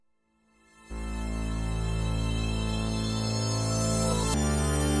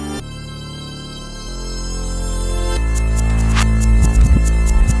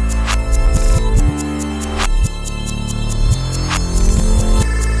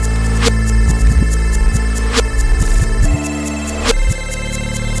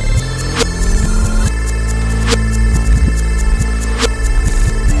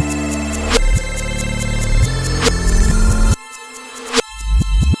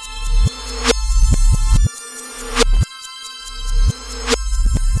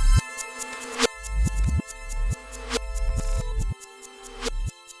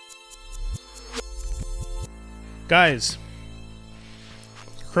Guys,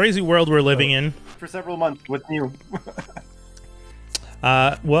 crazy world we're living in. For several months. What's new?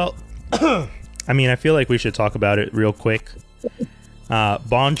 Well, I mean, I feel like we should talk about it real quick.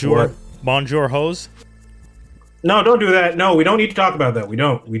 Bonjour. What? Bonjour, hose. No, don't do that. No, we don't need to talk about that. We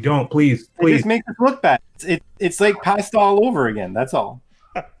don't. Please. It just makes us look bad. It's like pasta all over again. That's all.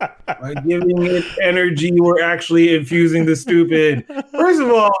 By giving it energy, we're actually infusing the stupid. First of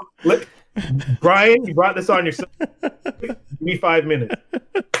all, look, Brian, you brought this on yourself. Give me 5 minutes.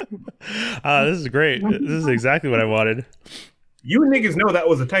 This is great. This is exactly what I wanted. You niggas know that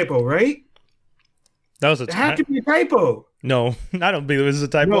was a typo, right? That was a It had to be a typo. No, I don't believe it was a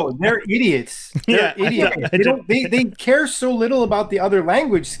typo. No, they're idiots. They're Yeah, idiots. They care so little about the other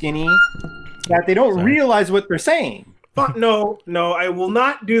language, Skinny, that they don't realize what they're saying. But no, I will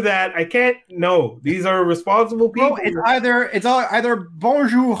not do that. I can't. No, these are responsible people. Bro, it's either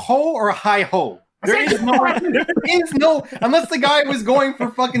bonjour ho or hi ho. There is no unless the guy was going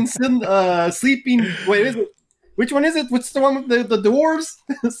for fucking sleeping. Wait, is it? Which one is it? What's the one with the dwarves?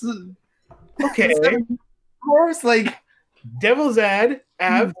 Okay, dwarves like Devil's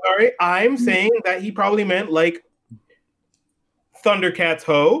sorry, I'm saying that he probably meant like Thundercats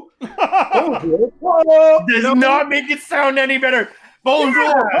ho. Does not make it sound any better. Bonjour.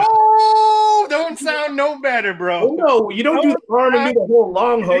 Yeah. Oh, don't sound no better, bro. Oh, no, you don't do the arm and do the whole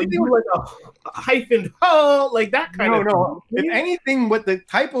long ho. You do like a hyphen ho, like that kind of. No. If anything, what the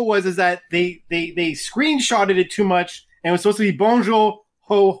typo was is that they screenshotted it too much, and it was supposed to be bonjour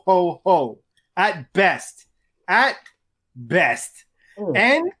ho ho ho at best. Oh.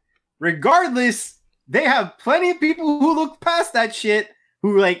 And regardless, they have plenty of people who look past that shit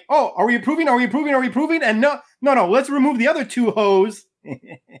who are like, oh, are we approving? And no, let's remove the other two hoes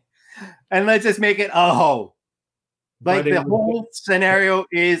and let's just make it a hoe. Like the whole scenario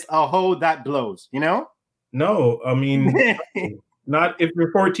is a hoe that blows, you know? No, I mean, not if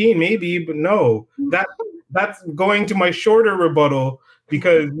you're 14, maybe, but no. That's going to my shorter rebuttal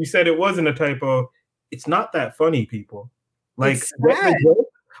because you said it wasn't a typo. It's not that funny, people. Like,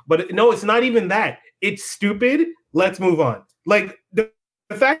 but no, it's not even that. It's stupid. Let's move on. Like the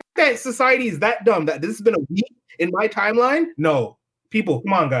fact that society is that dumb that this has been a week in my timeline. No, people,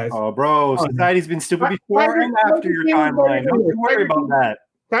 come on, guys. Oh, bro, society's been stupid before and after your timeline. Don't worry about that.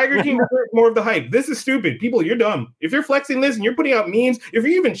 Tiger King deserves more of the hype. This is stupid. People, you're dumb. If you're flexing this and you're putting out memes, if you're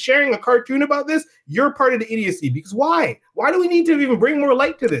even sharing a cartoon about this, you're part of the idiocy. Because why? Why do we need to even bring more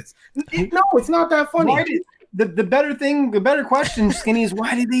light to this? No, it's not that funny. The better question, Skinny, is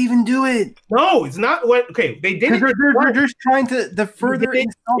why did they even do it? No, it's not what. Okay, they did it. They're just trying to further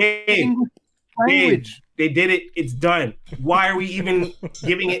insult the English language. They did it. It's done. Why are we even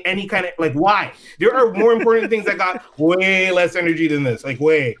giving it any kind of like? Why? There are more important things that got way less energy than this. Like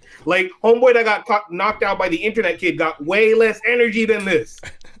way, like homeboy that got knocked out by the internet kid got way less energy than this.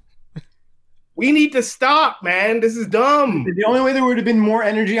 We need to stop, man. This is dumb. The only way there would have been more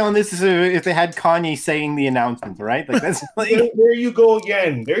energy on this is if they had Kanye saying the announcement, right? Like that's like, there you go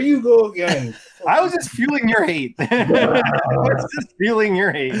again. I was just fueling your hate. Brian,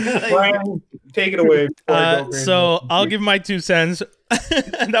 take it away. So I'll give my 2 cents.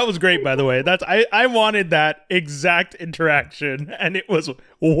 That was great, by the way. I wanted that exact interaction, and it was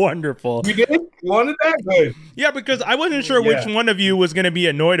wonderful. You did? You wanted that? Good. Yeah, because I wasn't sure which one of you was going to be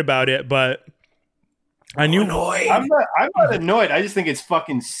annoyed about it, but I knew. I'm not annoyed. I just think it's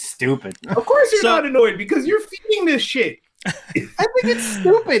fucking stupid. Of course you're not annoyed because you're feeding this shit. I think it's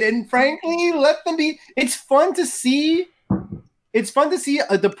stupid, and frankly, let them be. It's fun to see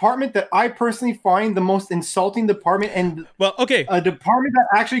a department that I personally find the most insulting department, and a department that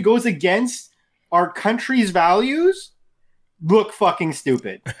actually goes against our country's values look fucking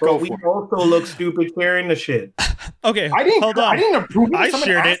stupid. But we also look stupid sharing the shit. Okay, hold on. I didn't approve it. I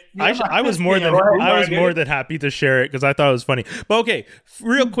shared it. I was more than happy to share it because I thought it was funny. But okay,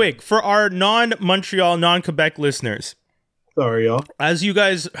 real quick for our non-Montreal, non-Quebec listeners. Sorry, y'all. As you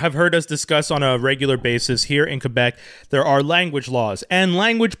guys have heard us discuss on a regular basis here in Quebec, there are language laws and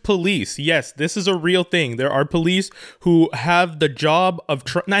language police. Yes, this is a real thing. There are police who have the job of...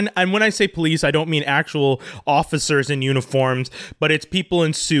 and when I say police, I don't mean actual officers in uniforms, but it's people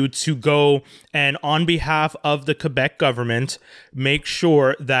in suits who go and on behalf of the Quebec government, make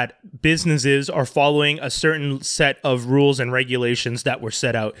sure that businesses are following a certain set of rules and regulations that were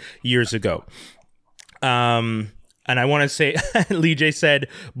set out years ago. And I want to say, Lee J said,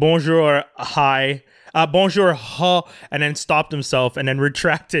 bonjour, hi, bonjour, ha, and then stopped himself and then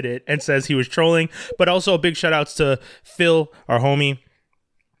retracted it and says he was trolling. But also a big shout outs to Phil, our homie.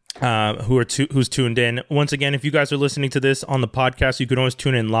 who's tuned in. Once again, if you guys are listening to this on the podcast, you can always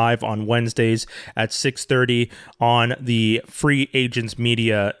tune in live on Wednesdays at 6:30 on the Free Agents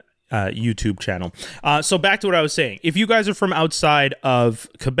Media YouTube channel. So back to what I was saying. If you guys are from outside of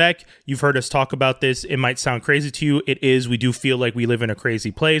Quebec, you've heard us talk about this. It might sound crazy to you. It is. We do feel like we live in a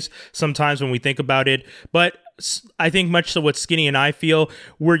crazy place sometimes when we think about it. But I think much so what Skinny and I feel,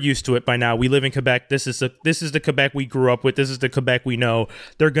 we're used to it by now. We live in Quebec. This is the Quebec we grew up with. This is the Quebec we know.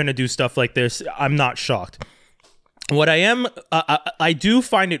 They're going to do stuff like this. I'm not shocked. What I am, I do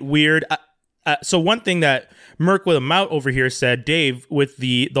find it weird. So one thing that Merc with a mouth over here said, Dave, with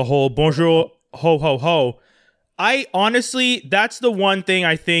the whole bonjour, ho, ho, ho. I honestly, that's the one thing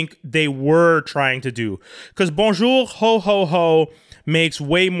I think they were trying to do. Because bonjour, ho, ho, ho makes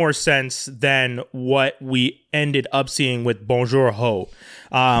way more sense than what we ended up seeing with bonjour, ho.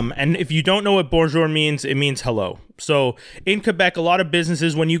 And if you don't know what bonjour means, it means hello. So in Quebec, a lot of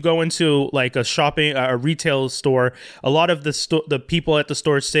businesses, when you go into like a retail store, a lot of the people at the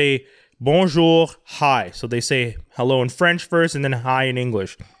store say bonjour, hi. So they say hello in French first and then hi in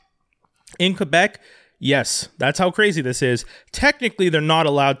English. In Quebec, yes, that's how crazy this is. Technically, they're not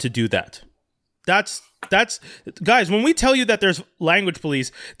allowed to do that. That's guys, when we tell you that there's language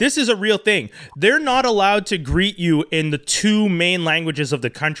police, this is a real thing. They're not allowed to greet you in the two main languages of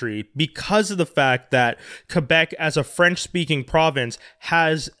the country because of the fact that Quebec, as a French-speaking province,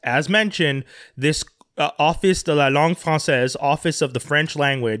 has, as mentioned, this Office de la Langue Française, Office of the French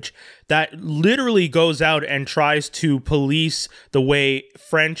Language, that literally goes out and tries to police the way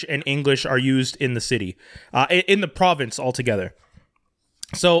French and English are used in the city, in the province altogether.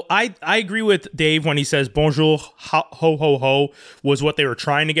 So I agree with Dave when he says bonjour, ho, ho, ho was what they were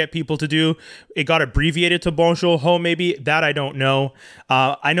trying to get people to do. It got abbreviated to bonjour, ho, maybe. That I don't know.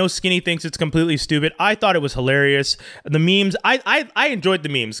 I know Skinny thinks it's completely stupid. I thought it was hilarious. The memes, I enjoyed the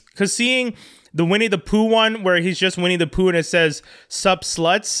memes because seeing the Winnie the Pooh one where he's just Winnie the Pooh and it says sup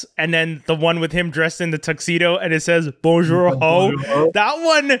sluts, and then the one with him dressed in the tuxedo and it says bonjour ho. That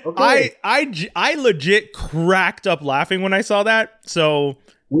one, okay. I legit cracked up laughing when I saw that. So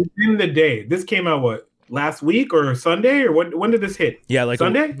within the day, this came out what, last week or Sunday, or when did this hit? Yeah, like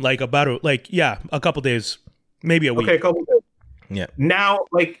Sunday, a couple days, maybe a week. Okay, a couple days. Yeah. Now,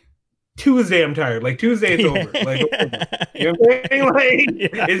 like Tuesday, I'm tired. Like Tuesday, it's over. Like, you know what I'm saying? Like,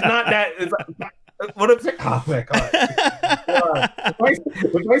 yeah. It's not that. It's like, what I'm saying. Oh my god!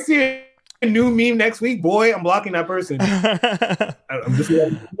 If I see a new meme next week, boy, I'm blocking that person. I'm just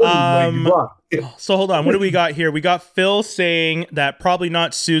so hold on. What do we got here? We got Phil saying that probably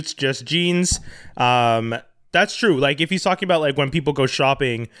not suits, just jeans. That's true. Like if he's talking about like when people go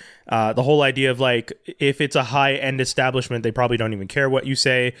shopping, the whole idea of like if it's a high end establishment, they probably don't even care what you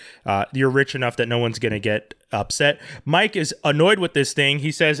say. You're rich enough that no one's gonna get upset. Mike is annoyed with this thing.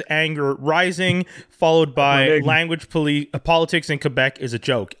 He says anger rising, followed by language politics in Quebec is a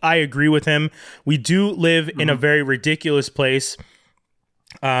joke. I agree with him. We do live in a very ridiculous place.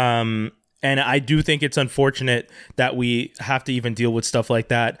 And I do think it's unfortunate that we have to even deal with stuff like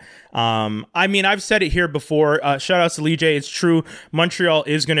that. I mean, I've said it here before. Shout out to Lee J. It's true. Montreal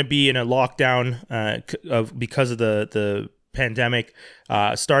is going to be in a lockdown because of the pandemic.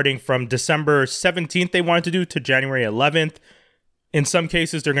 Starting from December 17th, they wanted to do to January 11th. In some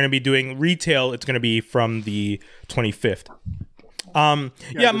cases, they're going to be doing retail. It's going to be from the 25th.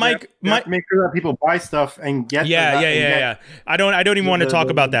 Mike, make sure that people buy stuff and get. Yeah. I don't even want to talk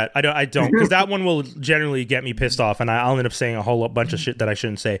about that. I don't because that one will generally get me pissed off, and I'll end up saying a whole bunch of shit that I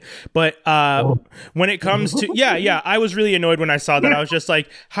shouldn't say. But when it comes to I was really annoyed when I saw that. I was just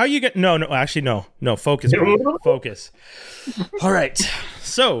like, how you get? No, focus, bro. Focus. All right,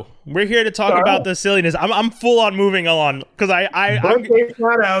 so we're here to talk about the silliness. I'm full on moving on because birthday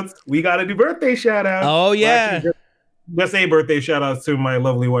shout outs. We got to do birthday shout outs. Oh yeah. Let's say birthday shout outs to my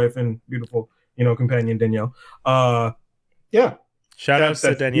lovely wife and beautiful, companion Danielle. Shout outs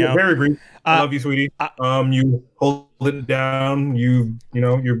to Danielle. Very brief. I love you, sweetie. You hold it down.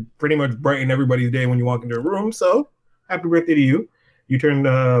 You're pretty much brighten everybody's day when you walk into a room. So happy birthday to you. You turned.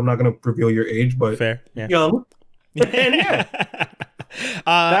 I'm not going to reveal your age, but fair. Yeah. Young. And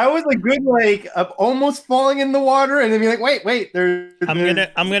that was a good almost falling in the water and then be like, wait, I'm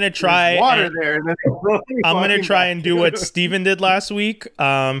gonna try water there. And then I'm gonna try and do what Steven did last week.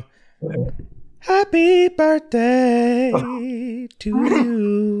 Happy birthday to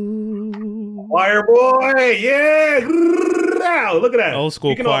you, choir boy! Yeah, look at that old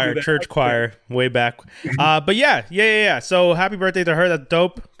school choir, church choir, way back. But yeah. So happy birthday to her. That's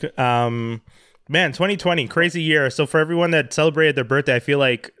dope. Man, 2020, crazy year. So for everyone that celebrated their birthday, I feel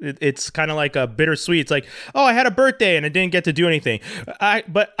like it's kind of like a bittersweet. It's like, oh, I had a birthday and I didn't get to do anything.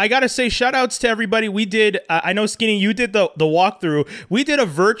 But I gotta say, shout outs to everybody. We did. I know Skinny, you did the walkthrough. We did a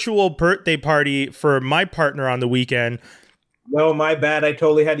virtual birthday party for my partner on the weekend. No, my bad. I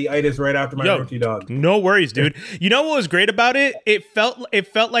totally had the itis right after my roti dog. No worries, dude. You know what was great about it? It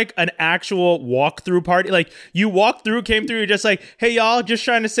felt like an actual walkthrough party. Like you walked through, came through, you're just like, hey y'all, just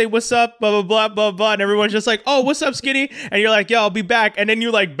trying to say what's up, blah blah blah blah blah, and everyone's just like, oh, what's up, Skinny? And you're like, yeah, I'll be back. And then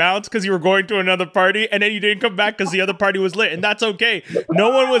you like bounce because you were going to another party, and then you didn't come back because the other party was lit, and that's okay. No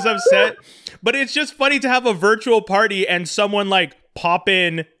one was upset. But it's just funny to have a virtual party and someone like pop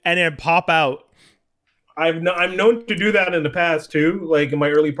in and then pop out. I'm known to do that in the past too. Like in my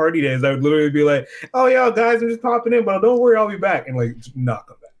early party days, I would literally be like, "Oh yeah, guys, I'm just popping in, but don't worry, I'll be back," and like not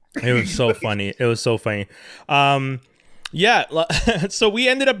come back. It was so funny. It was so funny. Yeah. So we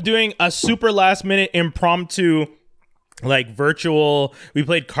ended up doing a super last minute impromptu, like virtual. We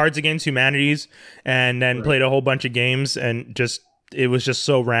played Cards Against Humanities, and then played a whole bunch of games, and just. It was just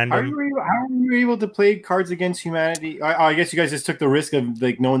so random. How were you able to play Cards Against Humanity? I guess you guys just took the risk of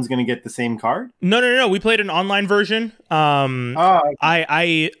like no one's going to get the same card. No. We played an online version. I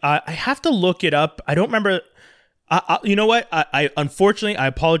have to look it up. I don't remember. You know what? I unfortunately I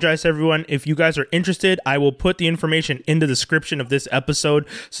apologize to everyone. If you guys are interested, I will put the information in the description of this episode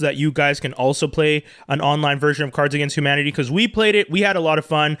so that you guys can also play an online version of Cards Against Humanity, because we played it. We had a lot of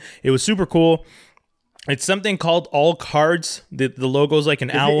fun. It was super cool. It's something called All Cards. The logo's like an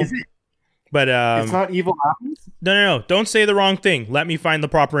owl. But it's not Evil Apples? No. Don't say the wrong thing. Let me find the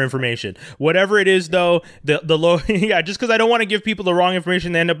proper information. Whatever it is, though, the logo. Yeah, just because I don't want to give people the wrong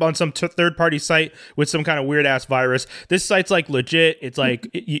information, they end up on some third-party site with some kind of weird-ass virus. This site's like legit. It's like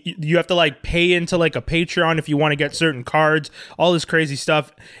you have to like pay into like a Patreon if you want to get certain cards. All this crazy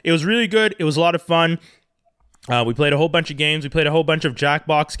stuff. It was really good. It was a lot of fun. We played a whole bunch of games. We played a whole bunch of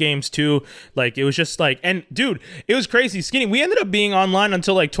Jackbox games too. Like it was just like, and dude, it was crazy. Skinny, we ended up being online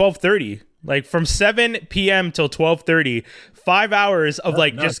until like 12:30, like from 7 p.m. till 12:30, 5 hours of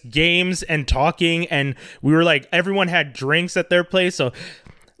like just games and talking. And we were like, everyone had drinks at their place. So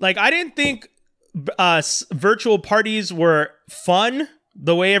like, I didn't think virtual parties were fun.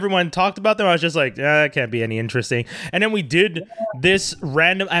 The way everyone talked about them, I was just like, that can't be any interesting. And then we did this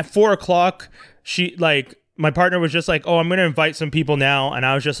random at 4:00. My partner was just like, oh, I'm going to invite some people now. And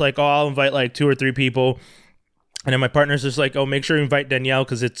I was just like, oh, I'll invite like 2 or 3 people. And then my partner's just like, oh, make sure you invite Danielle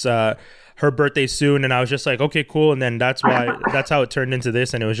because it's her birthday soon. And I was just like, okay, cool. And then that's how it turned into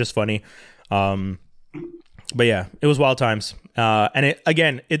this. And it was just funny. But yeah, it was wild times. And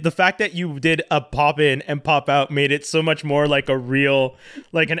the fact that you did a pop in and pop out made it so much more like a real,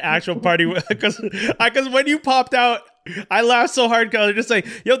 like an actual party. Because when you popped out, I laughed so hard because I was just like,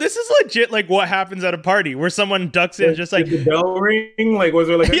 yo, this is legit like what happens at a party where someone ducks in just like... Did the bell ring? Like, was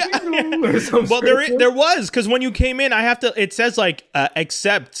there like a... or something? Well, there was, because when you came in, it says like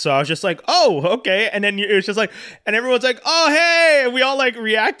accept. So I was just like, oh, okay. And then it was just like, and everyone's like, oh, hey. And we all like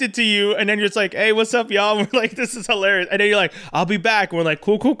reacted to you. And then you're just like, hey, what's up, y'all? And we're like, this is hilarious. And then you're like, I'll be back. And we're like,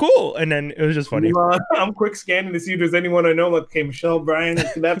 cool. And then it was just funny. I'm quick scanning to see if there's anyone I know. Like, okay, Michelle Bryan,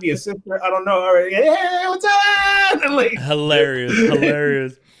 could that be a sister? I don't know. All right. Hey, what's up? Like,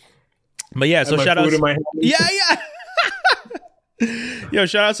 hilarious. But yeah, so shout out. Yeah. Yo,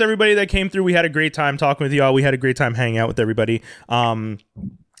 shout out to everybody that came through. We had a great time talking with y'all. We had a great time hanging out with everybody.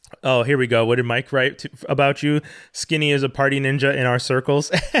 Oh, here we go. What did Mike write about you? Skinny is a party ninja in our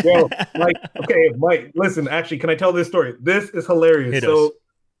circles. Yo, Mike. Okay, Mike. Listen, actually, can I tell this story? This is hilarious. A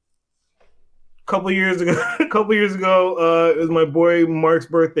couple years ago, it was my boy Mark's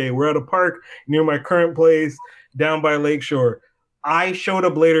birthday. We're at a park near my current place down by Lakeshore. I showed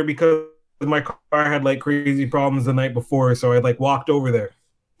up later because my car had like crazy problems the night before, so I like walked over there.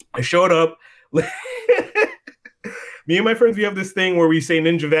 I showed up. Me and my friends, we have this thing where we say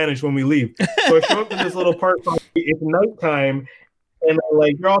Ninja Vanish when we leave. So I show up to this little park. It's nighttime, and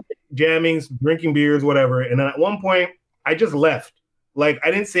like you're all jamming, drinking beers, whatever. And then at one point, I just left. Like,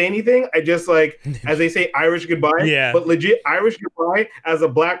 I didn't say anything. I just, like, as they say, Irish goodbye. Yeah. But legit Irish goodbye as a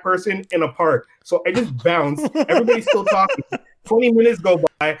black person in a park. So I just bounced. Everybody's still talking. 20 minutes go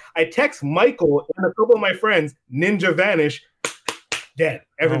by. I text Michael and a couple of my friends, Ninja Vanish, dead.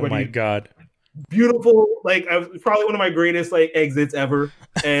 Everybody. Oh, my God. Beautiful. Like, I was probably one of my greatest, like, exits ever.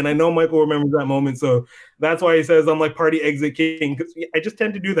 And I know Michael remembers that moment. So that's why he says I'm, like, party exit king. Because I just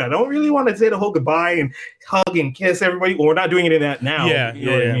tend to do that. I don't really want to say the whole goodbye and hug and kiss everybody. Well, we're not doing any of that now. Yeah, you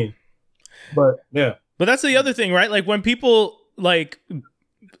know what I mean? But, yeah. But that's the other thing, right? Like, when people, like...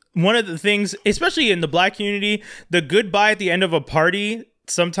 One of the things, especially in the black community, the goodbye at the end of a party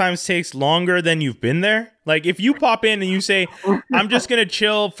sometimes takes longer than you've been there. Like if you pop in and you say, I'm just going to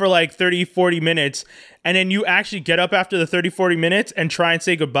chill for like 30, 40 minutes, and then you actually get up after the 30, 40 minutes and try and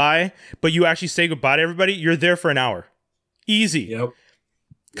say goodbye, but you actually say goodbye to everybody, you're there for an hour. Easy. Yep.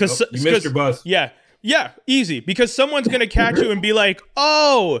 Because you missed your bus. Yeah, easy. Because someone's going to catch you and be like,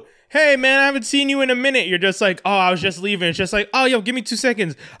 oh, hey, man, I haven't seen you in a minute. You're just like, oh, I was just leaving. It's just like, oh, yo, give me 2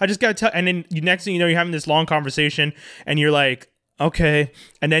 seconds. I just got to tell. And then next thing you know, you're having this long conversation and you're like, okay.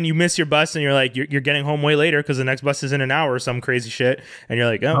 And then you miss your bus and you're like, you're getting home way later because the next bus is in an hour or some crazy shit. And you're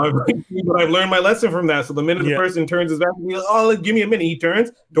like, oh. But I've learned my lesson from that. So the minute the person turns his back, oh, give me a minute. He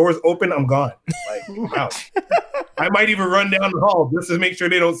turns, doors open, I'm gone. Like, wow. I might even run down the hall just to make sure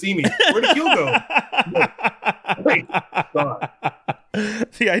they don't see me. Where'd the queue go? Like, God.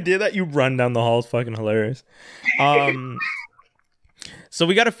 The idea that you run down the hall is fucking hilarious. So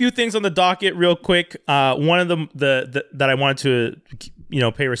we got a few things on the docket real quick. One of them that I wanted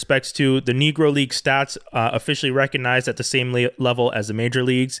to pay respects to, the Negro League stats officially recognized at the same level as the major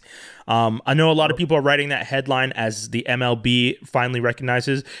leagues. I know a lot of people are writing that headline as the MLB finally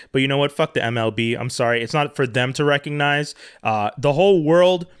recognizes, but you know what? Fuck the MLB. I'm sorry. It's not for them to recognize. The whole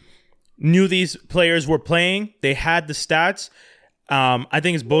world knew these players were playing. They had the stats. I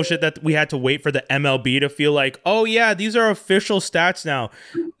think it's bullshit that we had to wait for the MLB to feel like, oh yeah, these are official stats now.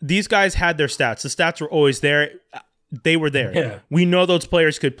 These guys had their stats. The stats were always there. They were there. Yeah. We know those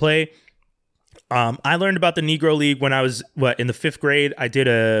players could play. I learned about the Negro League when I was in the 5th grade. I did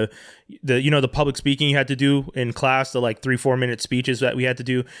the public speaking you had to do in class, the like 3-4 minute speeches that we had to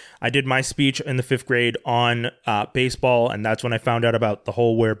do. I did my speech in the 5th grade on baseball, and that's when I found out about the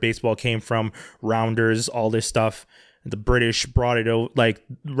whole where baseball came from, rounders, all this stuff. The British brought it over. Like,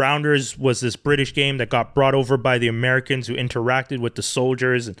 rounders was this British game that got brought over by the Americans who interacted with the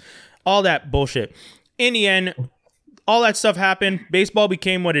soldiers and all that bullshit. In the end, all that stuff happened. Baseball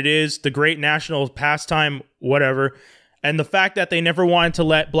became what it is, the great national pastime, whatever. And the fact that they never wanted to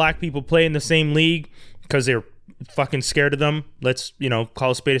let black people play in the same league because they're fucking scared of them. Let's,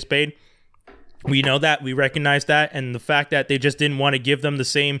 call a spade a spade. We know that. We recognize that. And the fact that they just didn't want to give them the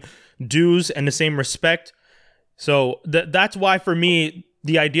same dues and the same respect. So that's why, for me,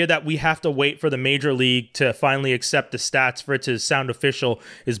 the idea that we have to wait for the major league to finally accept the stats for it to sound official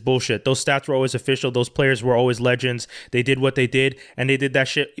is bullshit. Those stats were always official. Those players were always legends. They did what they did, and they did that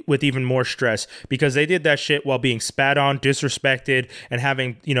shit with even more stress because they did that shit while being spat on, disrespected, and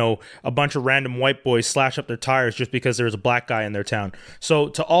having, a bunch of random white boys slash up their tires just because there was a black guy in their town. So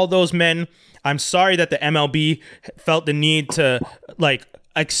to all those men, I'm sorry that the MLB felt the need to,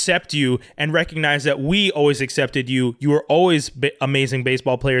 accept you and recognize that we always accepted you. You were always amazing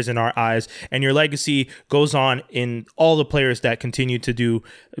baseball players in our eyes, and your legacy goes on in all the players that continue to do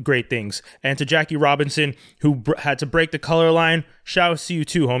great things. And to Jackie Robinson, who had to break the color line, shout out to you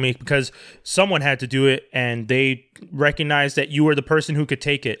too, homie, because someone had to do it, and they recognized that you were the person who could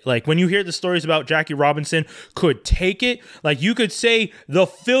take it. Like, when you hear the stories about Jackie Robinson could take it, like, you could say the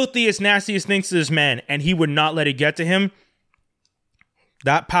filthiest, nastiest things to this man, and he would not let it get to him.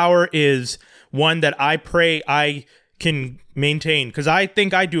 That power is one that I pray I can maintain, because I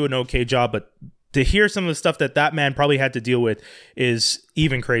think I do an okay job, but to hear some of the stuff that man probably had to deal with is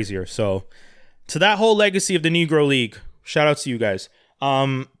even crazier. So to that whole legacy of the Negro League, shout out to you guys.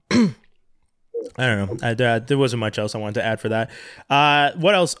 I don't know. There wasn't much else I wanted to add for that.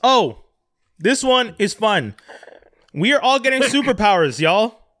 What else? Oh, this one is fun. We are all getting superpowers,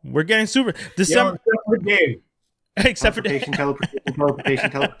 y'all. We're getting December. Except for teleportation.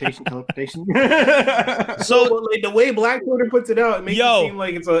 So the way Black Twitter puts it out, it makes it seem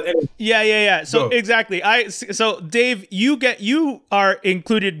like it's a yeah. So exactly. So Dave, you are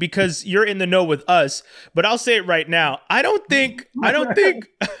included because you're in the know with us. But I'll say it right now. I don't think.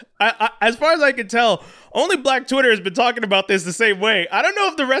 As far as I can tell, only Black Twitter has been talking about this the same way. I don't know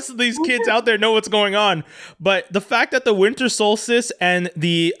if the rest of these kids out there know what's going on, but the fact that the winter solstice and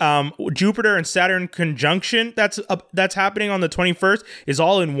the Jupiter and Saturn conjunction that's happening on the 21st is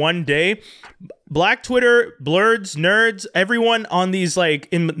all in one day. Black Twitter, blurs, nerds, everyone on these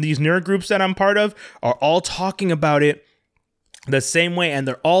in these nerd groups that I'm part of are all talking about it the same way, and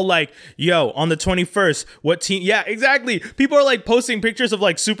they're all like, yo, on the 21st, what team? Yeah, exactly. People are posting pictures of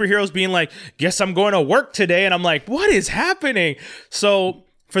superheroes being like, guess I'm going to work today, and I'm like, what is happening? So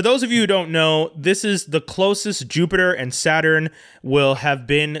for those of you who don't know, this is the closest Jupiter and Saturn will have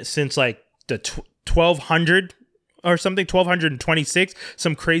been since the 1200 or something, 1226,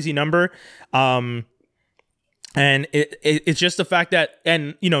 some crazy number. And it's just the fact that,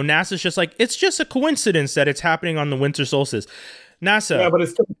 and NASA's just it's just a coincidence that it's happening on the winter solstice. NASA. Yeah, but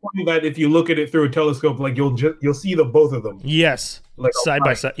it's still funny that if you look at it through a telescope, you'll see the both of them. Yes. like side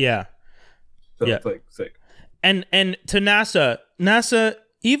by side. Yeah. So Yeah. it's like sick. And to NASA,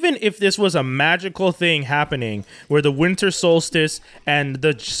 even if this was a magical thing happening where the winter solstice and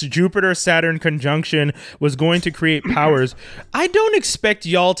the Jupiter-Saturn conjunction was going to create powers, I don't expect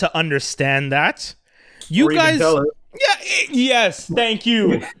y'all to understand that. You Or even guys, tell us. yes, thank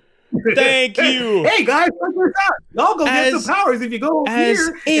you. Thank you. Hey guys, check this out. Y'all go get some powers if you go over as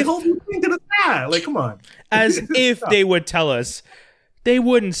here if- and hold this thing to the sky. Like, come on. As if they would tell us. They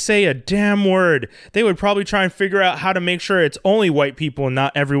wouldn't say a damn word. They would probably try and figure out how to make sure it's only white people and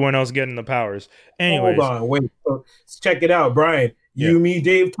not everyone else getting the powers. Anyways. Hold on, wait. So, check it out, Brian. You, me,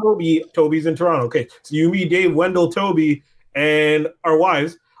 Dave, Toby. Toby's in Toronto. Okay, so you, me, Dave, Wendell, Toby, and our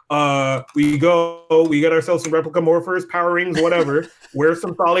wives. We get ourselves some replica morphers, power rings, whatever. Wear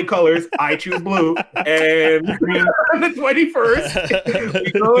some solid colors. I choose blue. And on the 21st,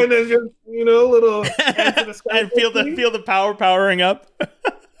 we go in and just, little and feel the power powering up.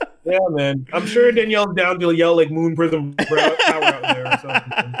 Yeah, man. I'm sure Danielle's down to yell like Moon Prism power out there or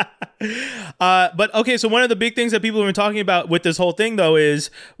something. But okay, so one of the big things that people have been talking about with this whole thing though is,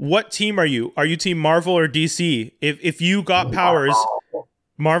 what team are you? Are you team Marvel or DC? If you got powers,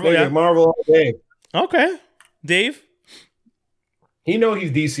 Marvel, yeah. Marvel all day. Okay. Dave? He know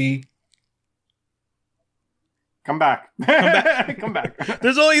he's DC. Come back. Come back.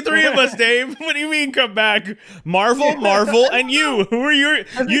 There's only 3 of us, Dave. What do you mean come back? Marvel, and you. Who are your...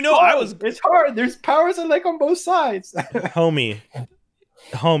 I was... It's hard. There's powers on both sides. Homie.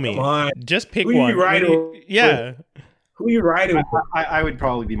 Come on. Just pick Who one. You riding yeah. Who you riding with? I would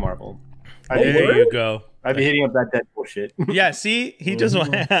probably be Marvel. There you go. I'd be hitting up that Deadpool shit. Yeah, see? He just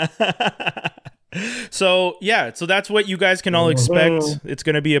went... So that's what you guys can all expect. It's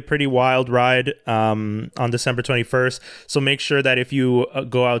going to be a pretty wild ride on December 21st. So make sure that if you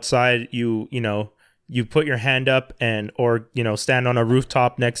go outside, you put your hand up or stand on a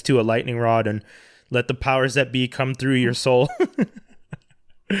rooftop next to a lightning rod and let the powers that be come through your soul.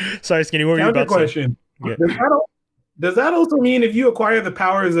 Sorry, Skinny, what were you about to say? Yeah. Does that also mean if you acquire the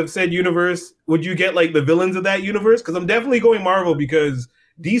powers of said universe, would you get the villains of that universe? Because I'm definitely going Marvel because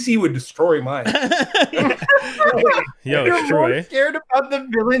DC would destroy mine. Yo, You're true, more eh? scared about the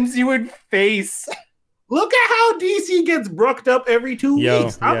villains you would face. Look at how DC gets brucked up every 2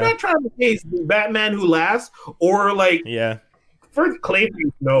 weeks. I'm not trying to face Batman Who Laughs or for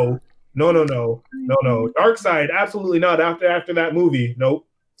Clayface. No. Darkseid, absolutely not. After that movie, nope.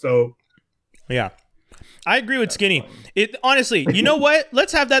 So yeah, I agree with Skinny. It honestly, you know what?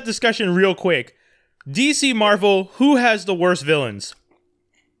 Let's have that discussion real quick. DC, Marvel, who has the worst villains?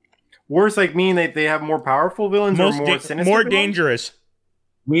 Worse, mean that they have more powerful villains or more sinister more villains? dangerous.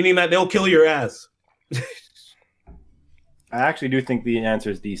 Meaning that they'll kill your ass. I actually do think the answer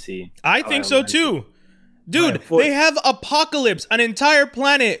is DC. I think so too. Dude, they have Apocalypse, an entire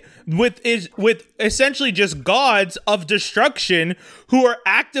planet with essentially just gods of destruction who are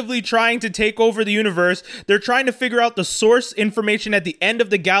actively trying to take over the universe. They're trying to figure out the source information at the end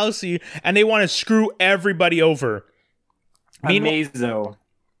of the galaxy, and they want to screw everybody over. Amazo.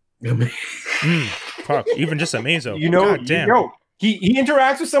 Fuck, even just Amazo. God damn. He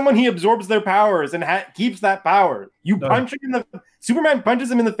interacts with someone, he absorbs their powers and keeps that power. Punch him in the... Superman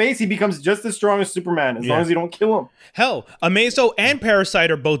punches him in the face, he becomes just as strong as Superman, as long as you don't kill him. Hell, Amazo and Parasite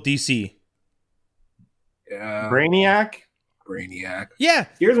are both DC. Yeah. Brainiac. Yeah.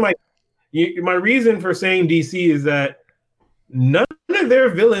 Here's my reason for saying DC is that none of their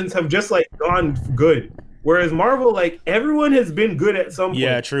villains have just gone good. Whereas Marvel, everyone has been good at some point.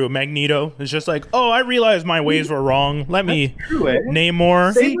 Yeah, true. Magneto is just I realized my ways were wrong. Let me name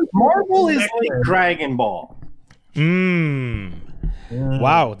more. See, Marvel is like Dragon Ball.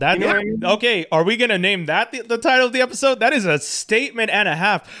 Wow. Okay, are we going to name that the title of the episode? That is a statement and a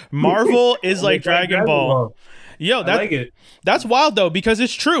half. Marvel is like Dragon Ball. Yo, I like it. That's wild, though, because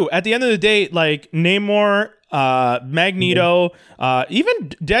it's true. At the end of the day, Namor... Magneto, even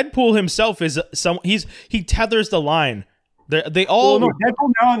Deadpool himself is he tethers the line. They all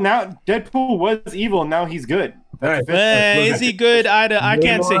Deadpool now Deadpool was evil, now he's good. Is he good? I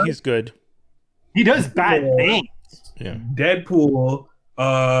can't say he's good. He does bad things. Yeah. Deadpool,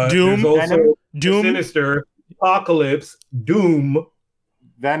 Doom, also Doom, Sinister, Apocalypse, Doom,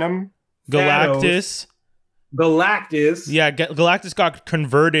 Venom, Galactus. Yeah, Galactus got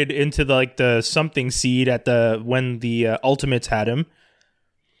converted into the something seed when the Ultimates had him.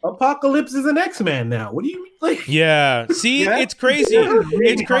 Apocalypse is an X-Man now. What do you mean? Yeah, see, it's crazy.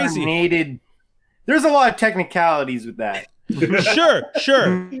 It's crazy. There's a lot of technicalities with that.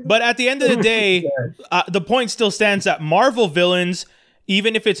 Sure. But at the end of the day, the point still stands that Marvel villains,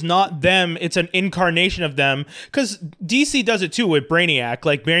 even if it's not them, it's an incarnation of them. Because DC does it too with Brainiac.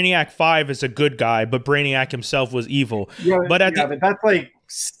 Like Brainiac 5 is a good guy, but Brainiac himself was evil. Yeah, but but that's like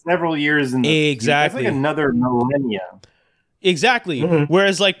several years in the exactly. That's like another millennia. Exactly.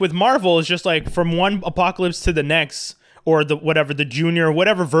 Whereas like with Marvel, it's just like from one apocalypse to the next, or the junior,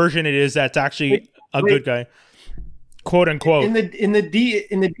 whatever version it is that's actually a good guy, quote unquote. In the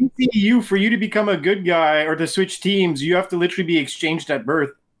DCU, for you to become a good guy or to switch teams, you have to literally be exchanged at birth.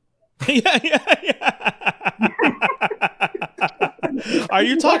 yeah. Are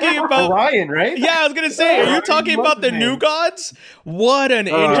you talking about Orion, right? Yeah, I was gonna say, are you talking about the New Gods? What an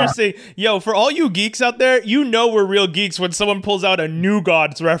interesting for all you geeks out there, you know we're real geeks when someone pulls out a New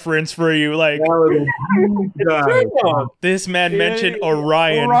Gods reference for you. Like this man mentioned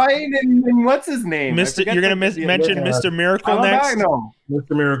Orion. Orion and what's his name? You're gonna mention Mr. Miracle next? No.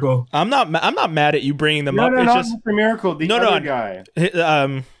 Mr. Miracle. I'm not mad at you bringing them up. No, it's not just Mr. Miracle, the other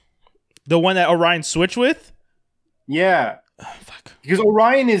guy. The one that Orion switched with? Yeah. Oh, fuck. Because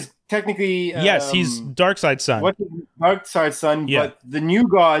Orion is technically yes, he's Darkseid's son. What's Darkseid's son? Yeah. But the New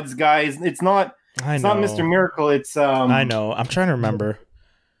Gods guys, it's not Mr. Miracle. It's I know. I'm trying to remember.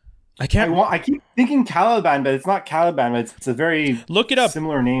 I can't. I keep thinking Caliban, but it's not Caliban. But it's a very look it up.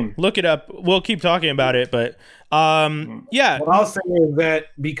 Similar name. Look it up. We'll keep talking about it, but yeah. What I'll say is that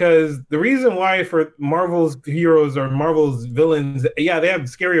because the reason why for Marvel's heroes or Marvel's villains, they have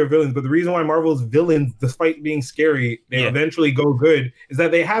scarier villains, but the reason why Marvel's villains, despite being scary, they eventually go good is that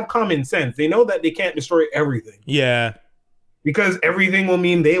they have common sense. They know that they can't destroy everything. Yeah. Because everything will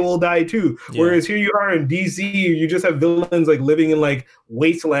mean they will die too. Yeah. Whereas here you are in DC, you just have villains like living in like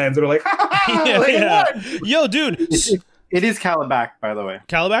wastelands that are like, Yo, dude. It is Calabac, by the way.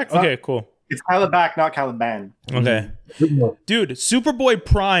 Calabac? Okay, cool. It's Calabac, not Caliban. Okay. Dude, Superboy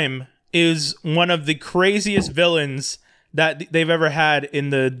Prime is one of the craziest villains that they've ever had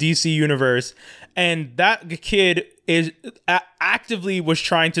in the DC universe. And that kid actively was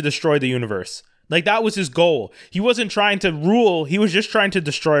trying to destroy the universe. Like, that was his goal. He wasn't trying to rule. He was just trying to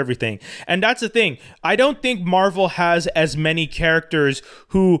destroy everything. And that's the thing. I don't think Marvel has as many characters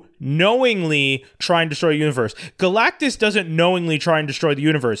who knowingly try and destroy the universe. Galactus doesn't knowingly try and destroy the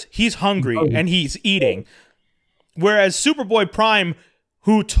universe. He's hungry and he's eating. Whereas Superboy Prime,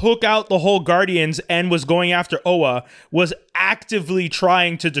 who took out the whole Guardians and was going after Oa, was actively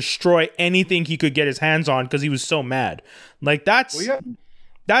trying to destroy anything he could get his hands on because he was so mad. Like, that's messed up.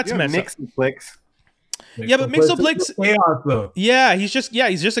 Mixoplex. Yeah, but Mixoplex, chaos though. Yeah, he's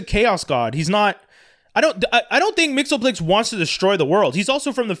just a chaos god. He's not. I don't think Mixoplex wants to destroy the world. He's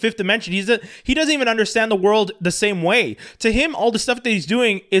also from the fifth dimension. He doesn't even understand the world the same way. To him, all the stuff that he's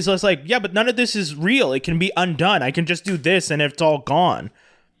doing is just like, yeah, but none of this is real. It can be undone. I can just do this and it's all gone.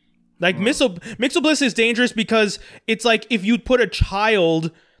 Like Mixoplex is dangerous because it's like if you put a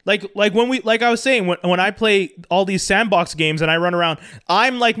child. Like I was saying, when I play all these sandbox games and I run around,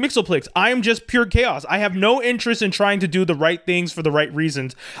 I'm like Mixoplex. I'm just pure chaos. I have no interest in trying to do the right things for the right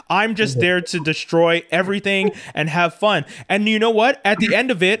reasons. I'm just there to destroy everything and have fun. And you know what? At the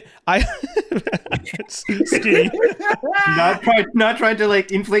end of it, not trying to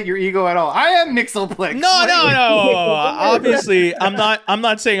like inflate your ego at all. I am Mixoplex. No. Obviously, I'm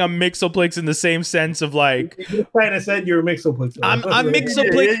not saying I'm Mixoplex in the same sense of like. You just kind of said you're Mixoplex. I'm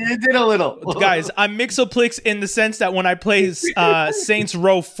Mixoplex. You did a little. Guys, I'm Mixoplex in the sense that when I play Saints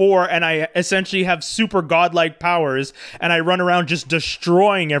Row 4 and I essentially have super godlike powers and I run around just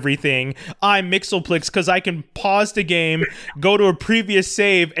destroying everything, I'm Mixoplex because I can pause the game, go to a previous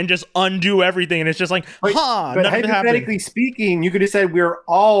save, and just undo everything. And it's just like, but hypothetically speaking, you could have said we're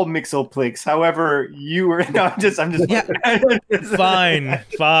all Mixoplex. However, you were I'm just yeah. Fine.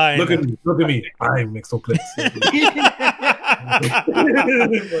 Look at me. I'm Mixoplex.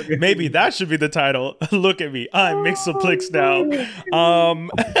 Maybe that should be the title. Look at me. I'm Mixoplex now.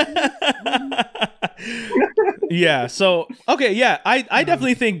 Yeah, so okay, yeah. I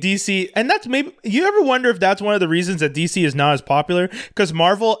definitely think DC, and that's maybe you ever wonder if that's one of the reasons that DC is not as popular? Because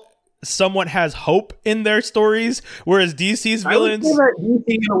Marvel somewhat has hope in their stories, whereas DC's villains. I would say that DC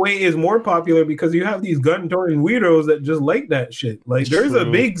in a way is more popular because you have these gun-toting weirdos that just like that shit. Like there's a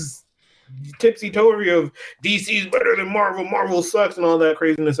big tipsy-tory of DC's better than Marvel, Marvel sucks and all that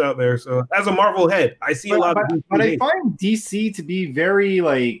craziness out there. So as a Marvel head, I see a lot of DC. But I find DC to be very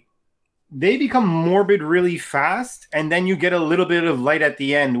like they become morbid really fast and then you get a little bit of light at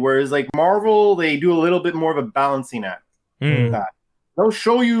the end. Whereas like Marvel, they do a little bit more of a balancing act. They'll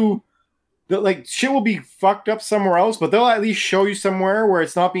show you that like shit will be fucked up somewhere else, but they'll at least show you somewhere where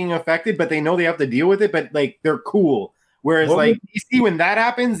it's not being affected, but they know they have to deal with it, but like they're cool. Whereas like DC, when that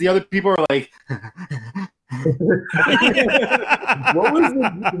happens, the other people are like What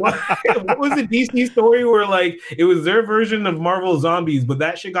was the DC story where like it was their version of Marvel Zombies, but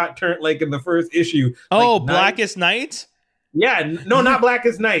that shit got turned like in the first issue? Oh, like, Blackest Night? Yeah, no, not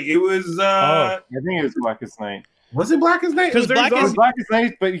Blackest Night. It was I think it was Blackest Night. Was it Blackest Night? Because It was Blackest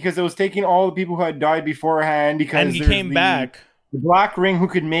Night, but because it was taking all the people who had died beforehand, because And he there's came back. the Black Ring who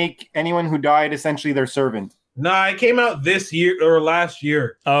could make anyone who died essentially their servant. Nah, it came out this year or last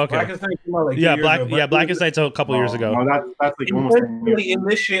year. Oh, okay. Blackest Night came out like 2 Yeah, years ago, but Blackest Night's a couple years ago. No, that's like almost 10 years. in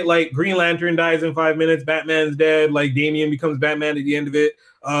this shit, like Green Lantern dies in 5 minutes, Batman's dead, like Damian becomes Batman at the end of it.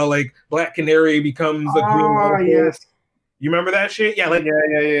 Like Black Canary becomes a Green Lantern. Yes. You remember that shit? Yeah, like Yeah.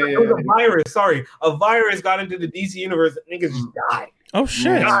 it was a virus. Sorry, a virus got into the DC universe. Niggas just died. Oh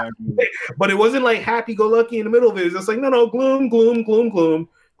shit. Yeah. But it wasn't like happy-go-lucky in the middle of it. It was just like no, gloom, gloom, gloom, gloom,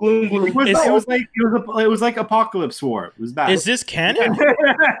 gloom, gloom. It was like Apocalypse War. It was bad. Is this canon?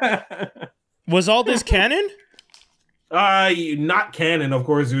 Was all this canon? Not canon, of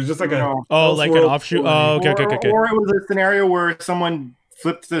course. It was just like Like an offshoot. Oh, okay. Or it was a scenario where someone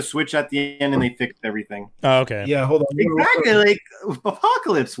flipped the switch at the end and they fixed everything. Oh, okay. Yeah, hold on. Exactly, like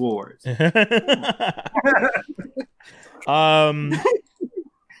Apocalypse Wars.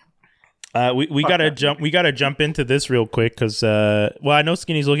 We gotta jump into this real quick because I know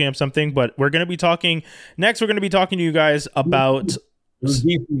Skinny's looking up something, but we're gonna be talking next. We're gonna be talking to you guys about It was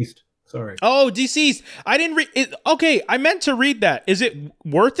Deceased. Sorry. Oh, Deceased. I didn't read it. Okay, I meant to read that. Is it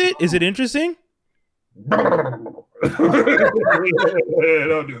worth it? Is it interesting? Don't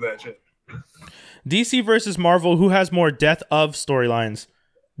do that shit. DC versus Marvel. Who has more death of storylines?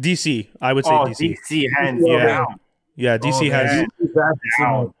 DC. I would say DC. DC hands Yeah. down. Yeah, DC has.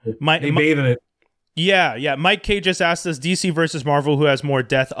 They bathe in it. Yeah. Mike K just asked us DC versus Marvel, who has more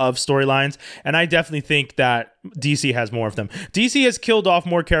death of storylines, and I definitely think that DC has more of them. DC has killed off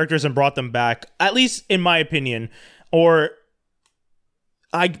more characters and brought them back, at least in my opinion. Or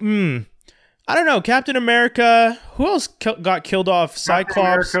I don't know. Captain America. Who else got killed off?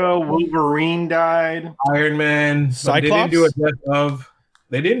 Cyclops. Captain America, Wolverine died. Iron Man. Cyclops.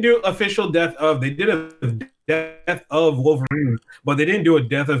 They didn't do official death of. They did a death of Wolverine, but they didn't do a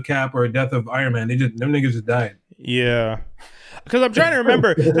death of Cap or a death of Iron Man. Them niggas just died. Yeah. Because I'm trying to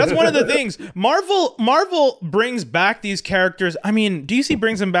remember. That's one of the things. Marvel brings back these characters. I mean, DC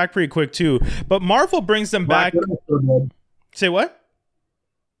brings them back pretty quick too, but Marvel brings them back. Say what?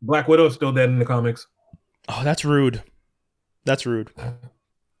 Black Widow's still dead in the comics. Oh, that's rude. That's rude.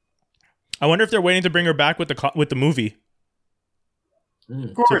 I wonder if they're waiting to bring her back with the movie.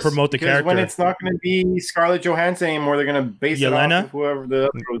 Of course, to promote the character. When it's not going to be Scarlett Johansson anymore, they're going to base Yelena? it off of whoever the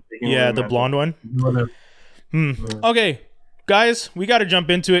other was taking Yeah, over the that. blonde one. Okay, guys, we got to jump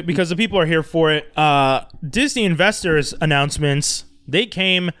into it because the people are here for it. Disney investors announcements. They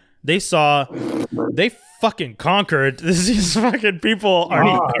came. They saw. They fucking conquered. These fucking people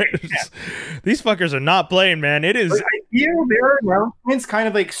are. These fuckers are not playing, man. It is. But I feel their announcements kind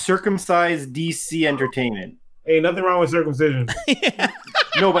of like circumcised DC entertainment. Hey, nothing wrong with circumcision.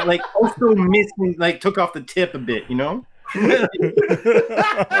 No, but like also missing, like took off the tip a bit, you know? Oh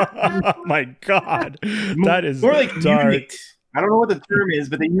my god, that is more like dark. eunuch. I don't know what the term is,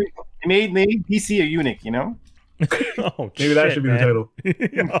 but they made DC a eunuch, you know? Oh, Maybe that should be the title.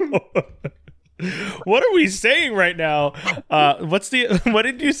 What are we saying right now? What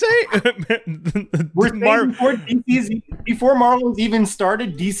did you say? We're saying before Marvel's even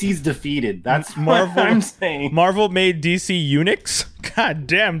started, DC's defeated. That's what I'm saying. Marvel made DC eunuchs? God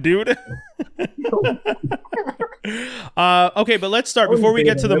damn, dude. Okay, but let's start before we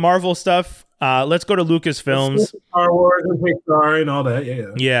get to the Marvel stuff. Let's go to Lucasfilms. Star Wars and Pixar and all that.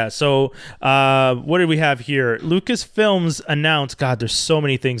 Yeah. So what did we have here? Lucasfilms announced. God, there's so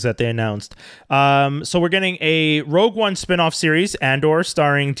many things that they announced. So we're getting a Rogue One spin-off series, Andor,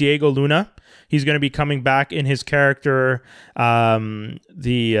 starring Diego Luna. He's going to be coming back in his character. What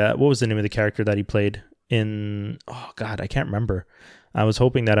was the name of the character that he played in? Oh God, I can't remember. I was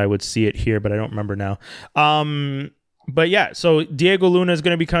hoping that I would see it here, but I don't remember now. But yeah, so Diego Luna is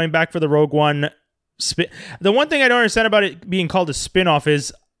going to be coming back for the Rogue One. The one thing I don't understand about it being called a spin-off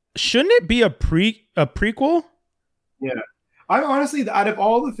is, shouldn't it be a prequel? Yeah. I honestly, out of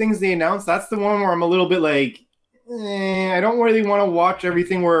all the things they announced, that's the one where I'm a little bit like, I don't really want to watch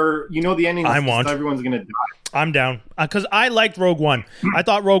everything where you know the ending. Everyone's going to die. I'm down because I liked Rogue One. I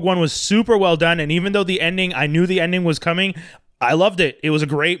thought Rogue One was super well done, and even though I knew the ending was coming, I loved it. It was a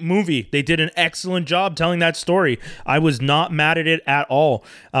great movie. They did an excellent job telling that story. I was not mad at it at all.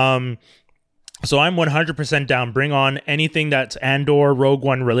 So I'm 100% down. Bring on anything that's Andor, Rogue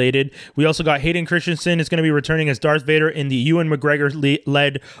One related. We also got Hayden Christensen is going to be returning as Darth Vader in the Ewan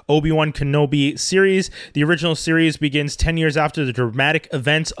McGregor-led Obi-Wan Kenobi series. The original series begins 10 years after the dramatic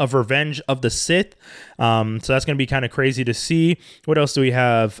events of Revenge of the Sith. So that's going to be kind of crazy to see. What else do we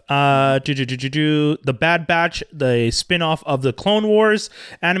have? The Bad Batch, the spin-off of the Clone Wars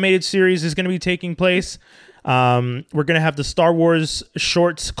animated series, is going to be taking place. We're going to have the Star Wars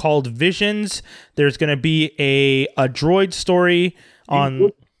shorts called Visions. There's going to be a droid story on...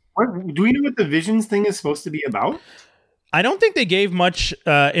 Do we know what the Visions thing is supposed to be about? I don't think they gave much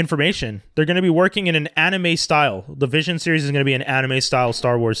information. They're going to be working in an anime style. The Vision series is going to be an anime style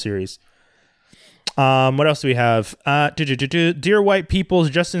Star Wars series. What else do we have? Dear White Peoples,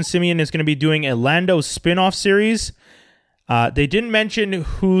 Justin Simeon is going to be doing a Lando spin-off series. They didn't mention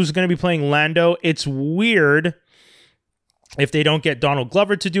who's going to be playing Lando. It's weird if they don't get Donald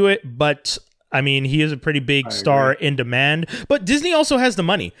Glover to do it, but I mean, he is a pretty big star in demand. But Disney also has the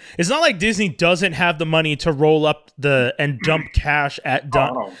money. It's not like Disney doesn't have the money to roll up and dump cash at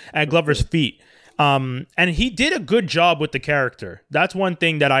Glover's feet. And he did a good job with the character. That's one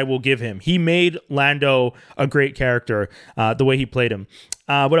thing that I will give him. He made Lando a great character, the way he played him.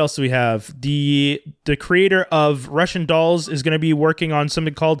 What else do we have? The creator of Russian Dolls is going to be working on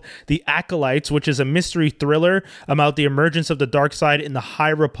something called The Acolytes, which is a mystery thriller about the emergence of the dark side in the High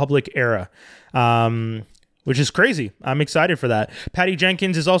Republic era, which is crazy. I'm excited for that. Patty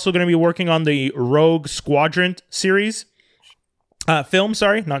Jenkins is also going to be working on the Rogue Squadron series. Film,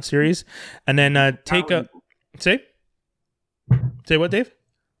 sorry, not series. And then say what, Dave?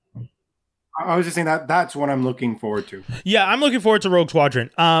 I was just saying that's what I'm looking forward to. Yeah, I'm looking forward to Rogue Squadron.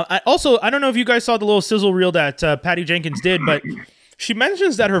 I don't know if you guys saw the little sizzle reel that Patty Jenkins did, but she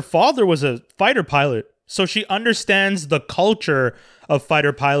mentions that her father was a fighter pilot, so she understands the culture of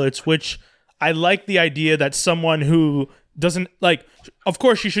fighter pilots, which I like the idea that someone who doesn't like, of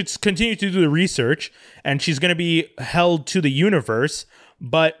course she should continue to do the research and she's going to be held to the universe,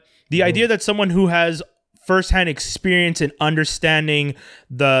 but the idea that someone who has firsthand experience in understanding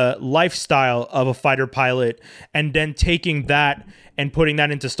the lifestyle of a fighter pilot and then taking that and putting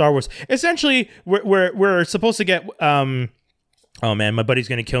that into Star Wars. Essentially, we're supposed to get oh man, my buddy's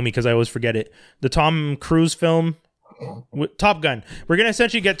going to kill me because I always forget it. The Tom Cruise film, Top Gun. We're going to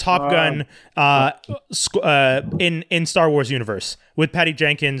essentially get Top Gun in Star Wars universe with Patty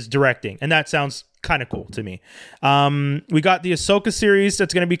Jenkins directing, and that sounds kind of cool to me. We got the Ahsoka series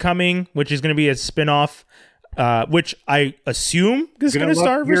that's going to be coming, which is going to be a spin-off, which I assume is going to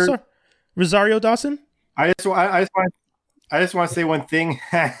star Rosario Dawson. I just want to say one thing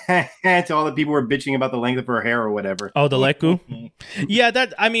to all the people who are bitching about the length of her hair or whatever. Oh, the Leku? Yeah,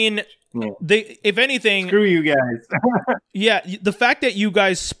 that, I mean, they, if anything, screw you guys. Yeah, the fact that you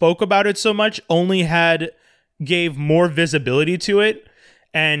guys spoke about it so much only gave more visibility to it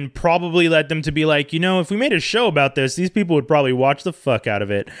and probably led them to be like, if we made a show about this, these people would probably watch the fuck out of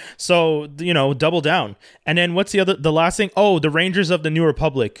it. So, double down. And then what's the last thing? Oh, the Rangers of the New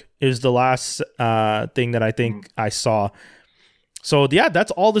Republic is the last thing that I think I saw. So yeah,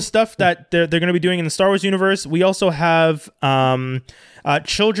 that's all the stuff that they're going to be doing in the Star Wars universe. We also have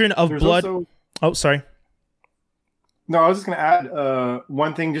Children of Blood. Oh, sorry. No, I was just going to add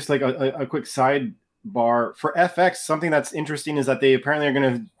one thing, just like a quick sidebar. For FX, something that's interesting is that they apparently are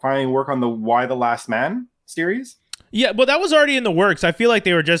going to finally work on the Y the Last Man series. Yeah, well, that was already in the works. I feel like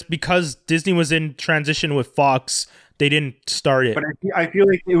they were just, because Disney was in transition with Fox, they didn't start it. But I feel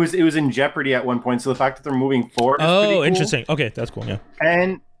like it was in jeopardy at one point. So the fact that they're moving forward is pretty cool. Interesting. Okay, that's cool. Yeah.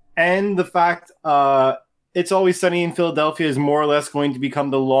 And the fact It's Always Sunny in Philadelphia is more or less going to become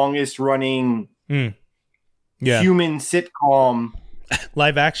the longest running human sitcom.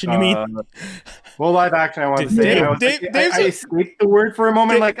 Live action, you mean? Well, live action, I want to say. I escaped the word for a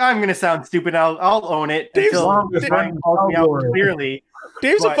moment. I'm going to sound stupid. I'll own it. Brian calls me out clearly.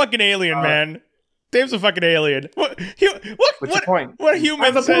 Dave's a fucking alien, man. Dave's a fucking alien. What's your point? What a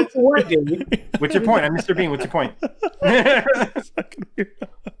human says. What's your point? I'm Mr. Bean. What's your point?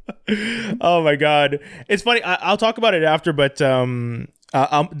 Oh my god, it's funny. I'll talk about it after, but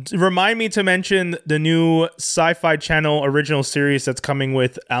remind me to mention the new Sci-Fi Channel original series that's coming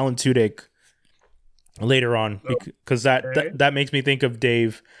with Alan Tudyk later on, because that makes me think of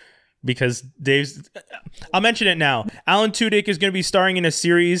Dave. Because I'll mention it now. Alan Tudyk is going to be starring in a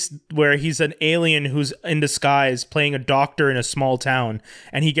series where he's an alien who's in disguise playing a doctor in a small town,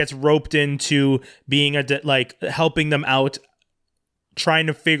 and he gets roped into being helping them out, trying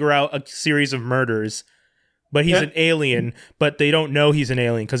to figure out a series of murders. But he's an alien, but they don't know he's an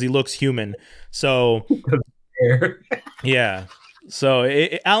alien because he looks human. So, yeah. So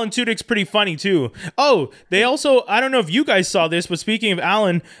Alan Tudyk's pretty funny too. Oh, they also, I don't know if you guys saw this, but speaking of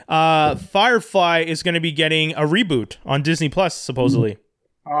Alan, Firefly is going to be getting a reboot on Disney Plus supposedly.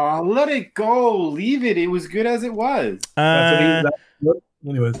 Let it go. Leave it. It was good as it was.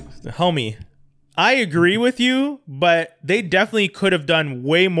 Anyways, Homie, I agree with you, but they definitely could have done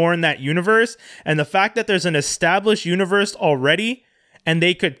way more in that universe. And the fact that there's an established universe already, and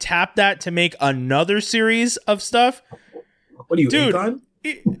they could tap that to make another series of stuff. what are you, Dude, Akon?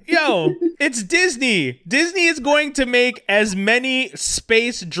 Yo, it's Disney. Disney is going to make as many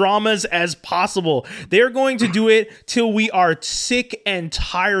space dramas as possible. They're going to do it till we are sick and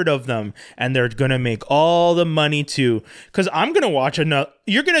tired of them. And they're going to make all the money too. Because I'm going to watch another.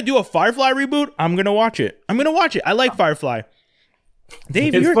 You're going to do a Firefly reboot? I'm going to watch it. I like Firefly.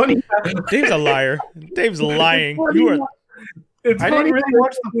 Dave, It's funny. Dave's a liar. Dave's lying. You are. I didn't really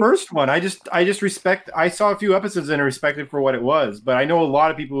watch the first one. I just respect. I saw a few episodes and I respect it for what it was. But I know a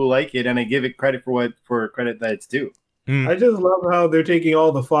lot of people who like it, and I give it credit for credit that it's due. I just love how they're taking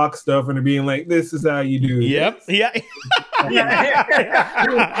all the Fox stuff and they're being like, "This is how you do." Yep. Yeah.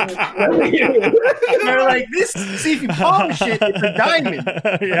 They're like, this. See if you polish it, it's a diamond.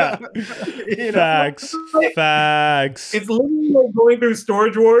 Yeah. You know? Facts. It's literally like going through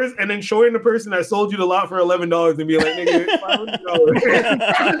Storage Wars and then showing the person that sold you the lot for $11 and be like, "Nigga,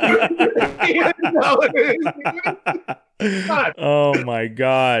 $500." Oh my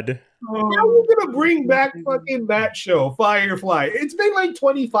god. How are we gonna bring back fucking that show, Firefly? It's been like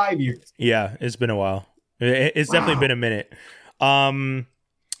 25 years. Yeah, it's been a while. It's definitely been a minute. You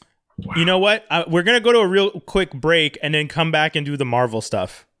know what? We're gonna go to a real quick break and then come back and do the Marvel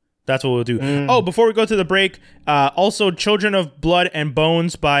stuff. That's what we'll do. Oh, before we go to the break, also Children of Blood and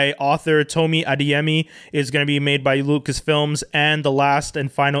Bones by author Tomi Adeyemi is going to be made by Lucasfilms, and the last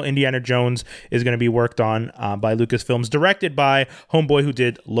and final Indiana Jones is going to be worked on by Lucasfilms, directed by homeboy who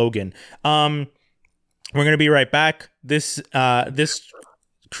did Logan. We're going to be right back. This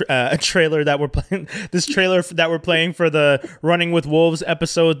trailer that we're playing for the Running with Wolves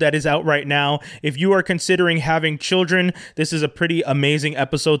episode that is out right now. If you are considering having children, this is a pretty amazing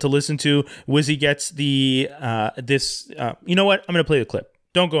episode to listen to. Wizzy gets the you know what? I'm gonna play the clip.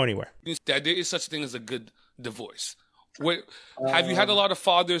 Don't go anywhere. That there is such a thing as a good divorce. Have you had a lot of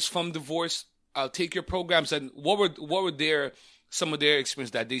fathers from divorce take your programs, and what were some of their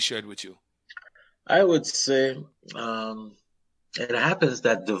experience that they shared with you? I would say it happens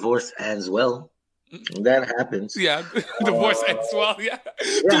that divorce ends well. That happens. Yeah, divorce ends well. Yeah.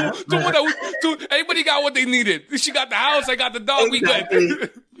 Everybody got what they needed. She got the house. I got the dog. Exactly. We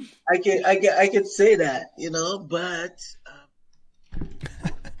good. I can say that, but.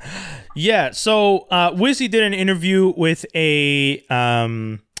 Yeah. So Wizzy did an interview with a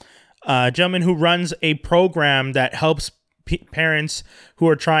gentleman who runs a program that helps parents who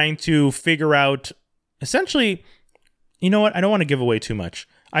are trying to figure out, essentially. You know what? I don't want to give away too much.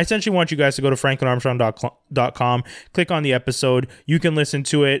 I essentially want you guys to go to franklinarmstrong.com, click on the episode. You can listen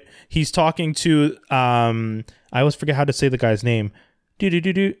to it. He's talking to, I always forget how to say the guy's name. How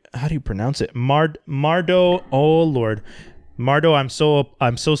do you pronounce it? Mardo. Oh Lord. Mardo, I'm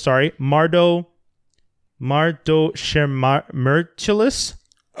so sorry. Mardo Shermertilis.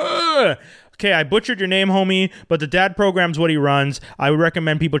 Okay, I butchered your name, homie, but the dad program's what he runs. I would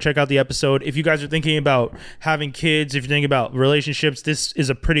recommend people check out the episode. If you guys are thinking about having kids, if you're thinking about relationships, this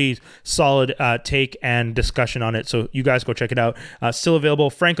is a pretty solid take and discussion on it. So you guys go check it out. Still available,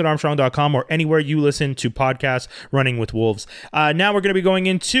 franklinarmstrong.com or anywhere you listen to podcasts, Running with Wolves. Now we're going to be going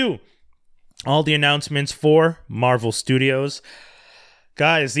into all the announcements for Marvel Studios.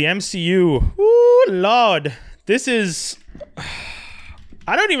 Guys, the MCU, ooh, Lord, this is...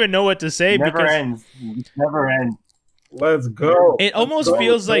 I don't even know what to say. Never ends. Let's go. It almost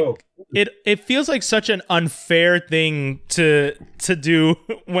feels like it feels like such an unfair thing to do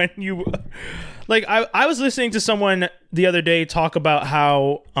when you like I was listening to someone the other day talk about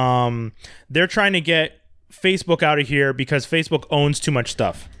how they're trying to get Facebook out of here because Facebook owns too much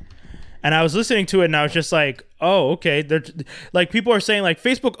stuff. And I was listening to it and I was just like, oh, okay. They're like, people are saying like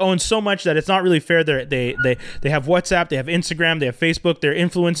Facebook owns so much that it's not really fair. They have WhatsApp, they have Instagram, they have Facebook. They're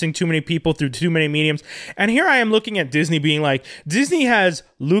influencing too many people through too many mediums. And here I am looking at Disney being like, Disney has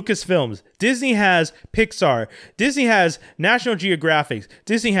Lucasfilms, Disney has Pixar, Disney has National Geographic,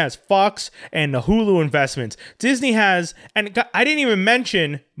 Disney has Fox and the Hulu investments. Disney has, and I didn't even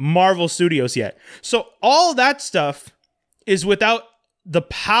mention Marvel Studios yet. So all that stuff is without the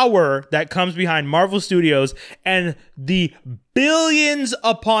power that comes behind Marvel Studios and the billions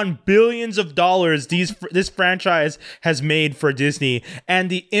upon billions of dollars this franchise has made for Disney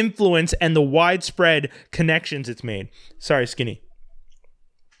and the influence and the widespread connections it's made. Sorry, Skinny.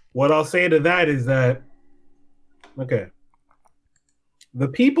 what I'll say to that is that, okay, the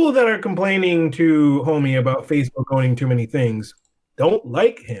people that are complaining to Homie about Facebook owning too many things don't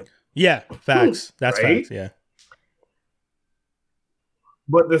like him. Yeah, facts. That's right? facts. Yeah.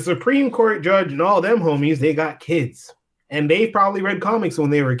 But the Supreme Court judge and all them homies, they got kids. And they probably read comics when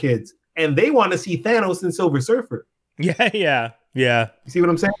they were kids. And they want to see Thanos and Silver Surfer. Yeah. You see what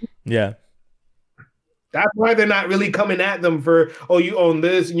I'm saying? Yeah. That's why they're not really coming at them for, oh, you own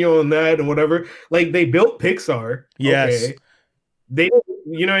this and you own that and whatever. Like, they built Pixar. Yes. Okay. They,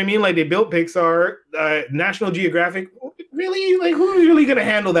 you know what I mean? Like, they built Pixar, National Geographic. Really? Like, who's really going to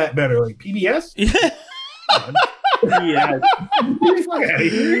handle that better? Like, PBS? Yeah. Yeah. Who's How gonna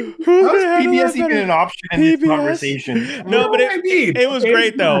is handle PBS that even better? an option in PBS? this conversation? No, but I mean? it was Okay.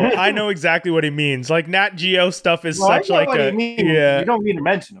 great though. I know exactly what he means. Like Nat Geo stuff is Well, I such know like what a you mean. yeah. You don't need to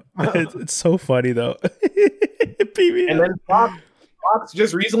mention them. It's so funny though. PBS. And then Fox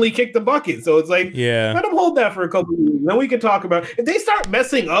just recently kicked the bucket. So it's like, Yeah. let them hold that for a couple of years. Then we can talk about if they start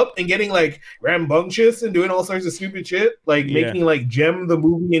messing up and getting like rambunctious and doing all sorts of stupid shit, like Yeah. making like Gem the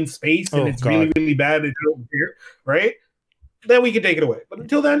movie in space and Oh, it's God. really, really bad and don't care, right? Then we can take it away. But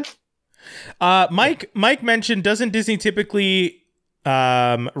until then, Mike mentioned, doesn't Disney typically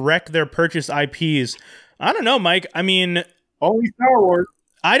wreck their purchased IPs? I don't know, Mike. I mean, Only Star Wars.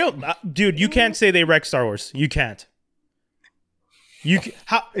 I don't, dude. You can't say they wreck Star Wars. You can't.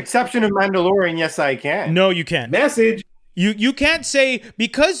 How? Exception of Mandalorian, yes, I can. No, you can't. message. You can't say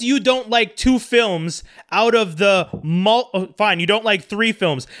because you don't like 2 films out of the fine, you don't like 3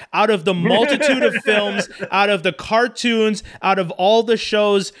 films out of the multitude of films, out of the cartoons, out of all the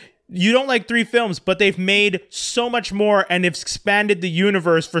shows. You don't like 3 films, but they've made so much more and have expanded the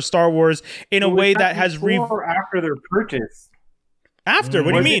universe for Star Wars in a Was way that has before or after their purchase. after.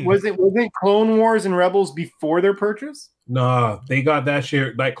 What do you mean? Wasn't Clone Wars and Rebels before their purchase? Nah, they got that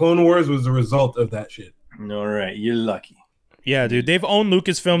shit. Like Clone Wars was the result of that shit. All right, you're lucky. Yeah, dude, they've owned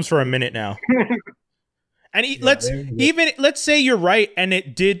Lucasfilms for a minute now. And let's say you're right, and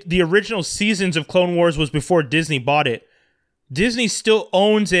it did. The original seasons of Clone Wars was before Disney bought it. Disney still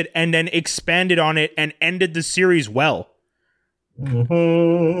owns it, and then expanded on it and ended the series well.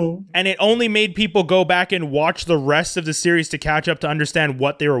 Mm-hmm. And it only made people go back and watch the rest of the series to catch up to understand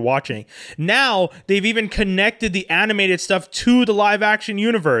what they were watching. Now they've even connected the animated stuff to the live action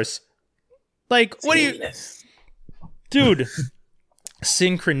universe. Like, what do you, dude?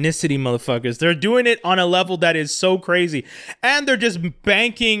 Synchronicity, motherfuckers. They're doing it on a level that is so crazy. And they're just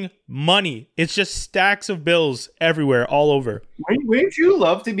banking money. It's just stacks of bills everywhere, all over. Wouldn't you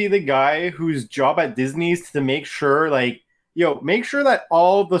love to be the guy whose job at Disney is to make sure, like, make sure that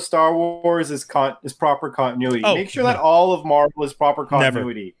all the Star Wars is proper continuity. Oh, Make sure that all of Marvel is proper Never.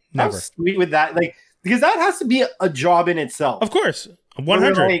 continuity. Never. How sweet with that, like, because that has to be a job in itself. Of course. Where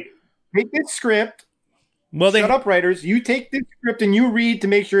 100. they're like, take this script. Well, Shut up, writers. You take this script and you read to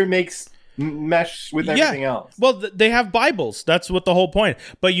make sure it makes mesh with everything else. Well, they have Bibles. That's what the whole point.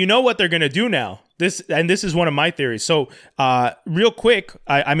 But you know what they're going to do now? This is one of my theories. So, real quick,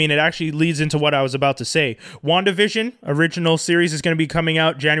 I mean, it actually leads into what I was about to say. WandaVision original series is going to be coming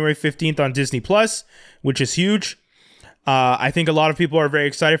out January 15th on Disney Plus, which is huge. I think a lot of people are very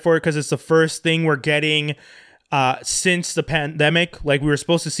excited for it because it's the first thing we're getting since the pandemic. Like, we were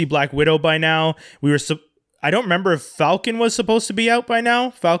supposed to see Black Widow by now. I don't remember if Falcon was supposed to be out by now.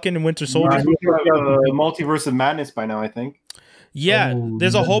 Falcon and Winter Soldier. Multiverse of Madness by now, I think. Yeah,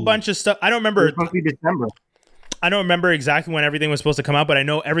 there's a whole bunch of stuff. I don't remember. It's supposed to be December. I don't remember exactly when everything was supposed to come out, but I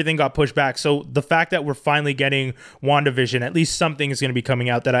know everything got pushed back. So the fact that we're finally getting WandaVision, at least something is going to be coming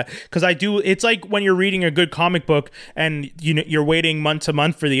out it's like when you're reading a good comic book and you're waiting month to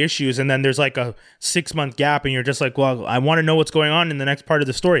month for the issues, and then there's like a 6-month gap, and you're just like, well, I want to know what's going on in the next part of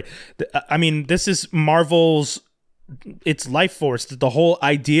the story. I mean, this is Marvel's, it's life force. The whole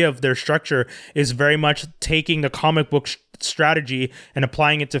idea of their structure is very much taking the comic book strategy and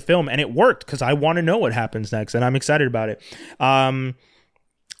applying it to film, and it worked because I want to know what happens next, and I'm excited about it. And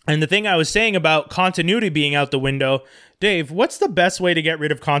the thing I was saying about continuity being out the window, Dave, what's the best way to get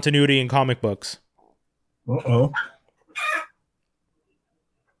rid of continuity in comic books? Uh-oh.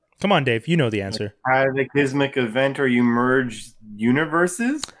 Come on, Dave, you know the answer. Cataclysmic event or you merge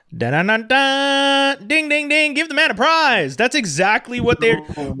universes? Da-da-da-da! Ding, ding, ding! Give the man a prize! That's exactly what they're...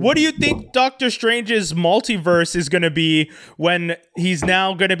 What do you think Doctor Strange's multiverse is going to be when he's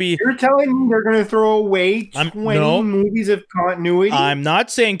now going to be... You're telling me they're going to throw away 20 movies of continuity? I'm not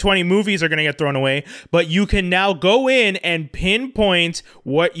saying 20 movies are going to get thrown away, but you can now go in and pinpoint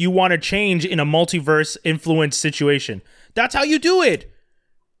what you want to change in a multiverse influence situation. That's how you do it.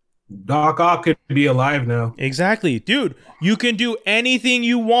 Doc Ock could be alive now. Exactly. Dude, you can do anything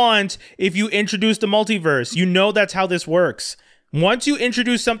you want if you introduce the multiverse. You know that's how this works. Once you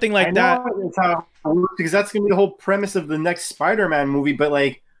introduce something like that. That's how it works, because that's going to be the whole premise of the next Spider-Man movie. But,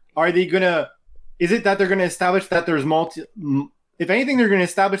 like, are they going to... Is it that they're going to establish that there's if anything, they're going to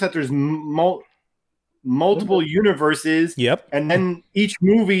establish that there's multiple universes. Yep. And then each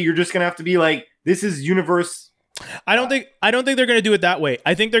movie, you're just going to have to be like, this is universe... I don't think they're going to do it that way.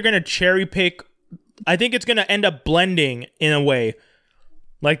 I think they're going to cherry pick. I think it's going to end up blending in a way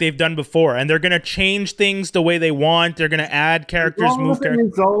like they've done before, and they're going to change things the way they want. They're going to add characters, move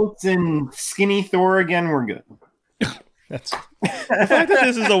characters. Results and skinny Thor again, we're good. That's the fact that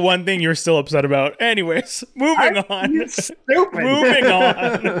this is the one thing you're still upset about. Anyways, moving on. Stupid. Moving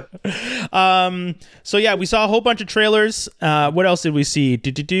on. So yeah, we saw a whole bunch of trailers. What else did we see?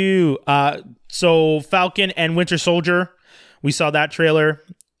 So Falcon and Winter Soldier, we saw that trailer.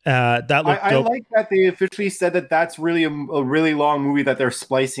 That looked dope. I like that they officially said that that's really a really long movie that they're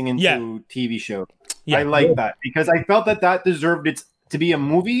splicing into TV show. Yeah. I like that because I felt that deserved it to be a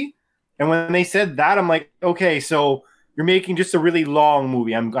movie. And when they said that, I'm like, okay, so you're making just a really long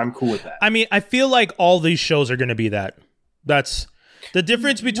movie. I'm cool with that. I mean, I feel like all these shows are going to be that. That's the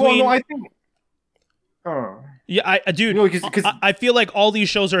difference between. Well, no, I think. Yeah, I feel like all these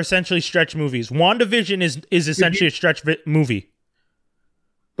shows are essentially stretch movies. WandaVision is essentially a stretch movie.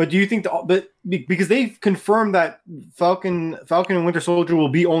 But do you think because they've confirmed that Falcon and Winter Soldier will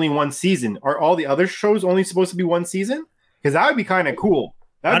be only one season, are all the other shows only supposed to be one season? Because that would be kind of cool.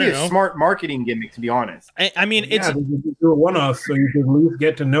 That would be a smart marketing gimmick, to be honest. I mean, it's they do a one-off, so you can at least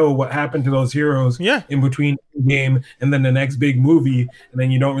get to know what happened to those heroes in between the game and then the next big movie, and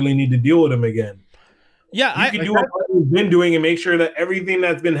then you don't really need to deal with them again. Yeah, you can do what we've been doing and make sure that everything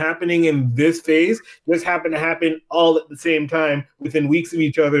that's been happening in this phase just happened to happen all at the same time within weeks of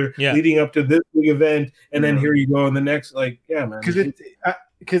each other, leading up to this big event, and then here you go in the next. Like, yeah, man.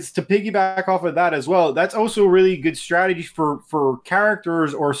 Because to piggyback off of that as well, that's also a really good strategy for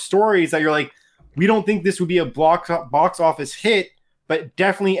characters or stories that you're like, we don't think this would be a box office hit, but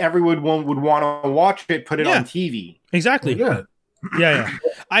definitely everyone would want to watch it, put it on TV. Exactly. Yeah.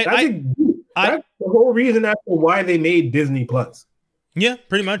 That's the whole reason as to why they made Disney Plus. Yeah,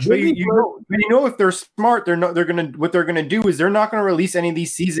 pretty much. But you know, if they're smart, what they're gonna do is they're not gonna release any of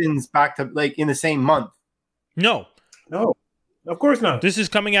these seasons back to like in the same month. No, of course not. This is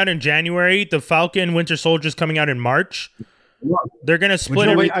coming out in January. The Falcon Winter Soldier is coming out in March. They're gonna split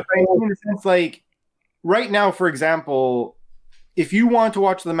it. In the sense, like right now, for example, if you want to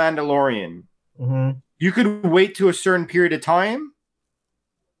watch The Mandalorian, you could wait to a certain period of time,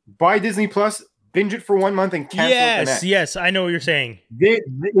 buy Disney Plus, binge it for 1 month, and cancel it the next. Yes, I know what you're saying.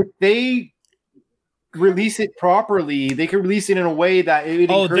 If they release it properly, they can release it in a way that it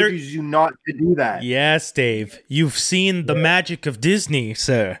encourages you not to do that. Yes, Dave. You've seen the magic of Disney,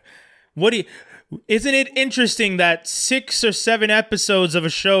 sir. Isn't it interesting that 6 or 7 episodes of a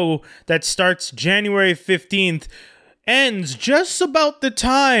show that starts January 15th ends just about the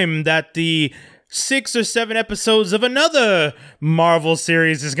time that the 6 or 7 episodes of another Marvel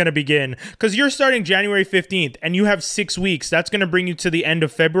series is going to begin? Because you're starting January 15th and you have 6 weeks. That's going to bring you to the end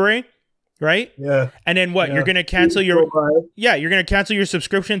of February, right? Yeah. And then what? Yeah. You're going to cancel you're going to cancel your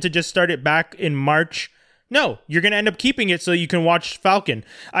subscription to just start it back in March. No, you're going to end up keeping it so you can watch Falcon.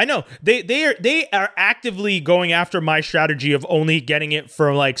 I know they are actively going after my strategy of only getting it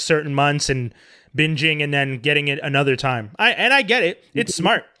for like certain months and binging and then getting it another time. I get it. It's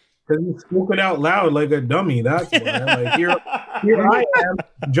smart. Because you spoke it out loud like a dummy. That's why. Like here I am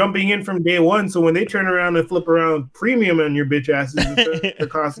jumping in from day one. So when they turn around and flip around premium on your bitch asses, they're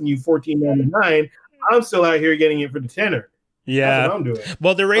costing you $14.99. I'm still out here getting it for the tenner. Yeah, that's what I'm doing.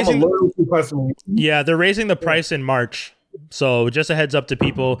 Well, they're raising. They're raising the price in March. So just a heads up to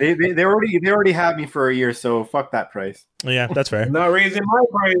people. They already have me for a year. So fuck that price. Yeah, that's fair. I'm not raising my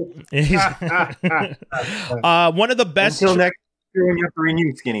price. One of the best until next year when you have to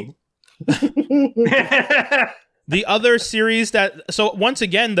renew, Skinny. The other series so once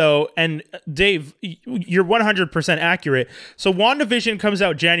again though, and Dave, you're 100% accurate. So WandaVision comes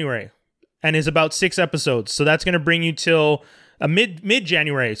out January and is about 6 episodes. So that's going to bring you till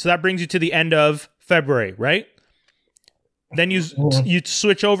mid-January. So that brings you to the end of February, right? Then you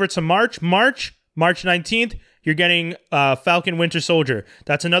switch over to March 19th, you're getting Falcon Winter Soldier.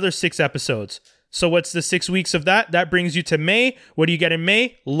 That's another 6 episodes. So what's the 6 weeks of that? That brings you to May. What do you get in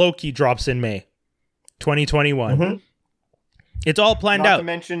May? Loki drops in May 2021. Mm-hmm. It's all planned out.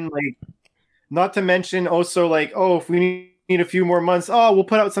 Not to mention also like, if we a few more months. Oh, we'll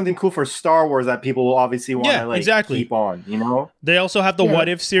put out something cool for Star Wars that people will obviously want to exactly. keep on. You know, they also have the What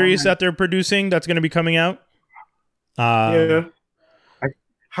If series that they're producing that's going to be coming out. How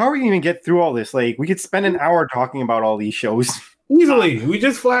are we going to even get through all this? Like, we could spend an hour talking about all these shows. Easily. We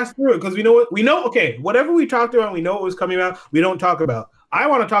just flash through it because we know what we know. Okay, whatever we talked about, we know what was coming out. We don't talk about. I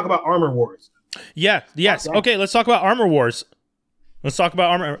want to talk about Armor Wars. Yeah. Yes. Okay. Let's talk about Armor Wars. Let's talk about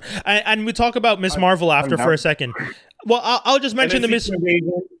Armor, and we talk about Miss Marvel after for a second. Well, I'll just mention the Miss.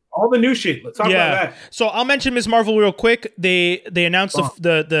 All the new shit. Let's talk about that. So I'll mention Miss Marvel real quick. They announced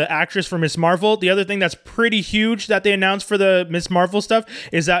the actress for Miss Marvel. The other thing that's pretty huge that they announced for the Miss Marvel stuff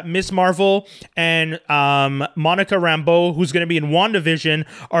is that Miss Marvel and Monica Rambeau, who's going to be in WandaVision,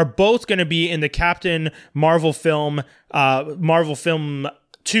 are both going to be in the Captain Marvel film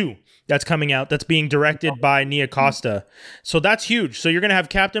 2. That's coming out. That's being directed by Nia Costa. So that's huge. So you're going to have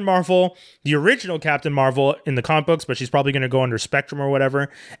Captain Marvel, the original Captain Marvel in the comic books, but she's probably going to go under Spectrum or whatever.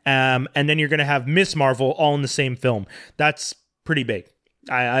 And then you're going to have Miss Marvel all in the same film. That's pretty big.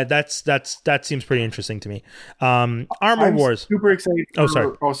 That seems pretty interesting to me. Armor Wars. Super excited.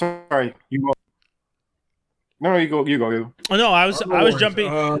 Sorry. You go. No, you go. Oh no, I was jumping.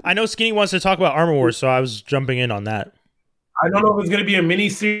 I know Skinny wants to talk about Armor Wars, so I was jumping in on that. I don't know if it's going to be a mini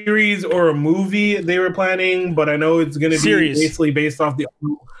series or a movie they were planning, but I know it's going to be basically based off the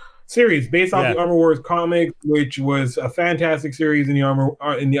Armor Wars comics, which was a fantastic series in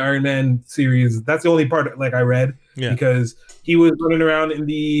the Iron Man series. That's the only part I read because he was running around in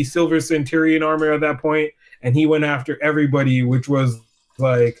the Silver Centurion armor at that point, and he went after everybody, which was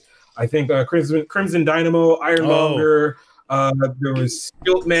I think Crimson Dynamo, Ironmonger, there was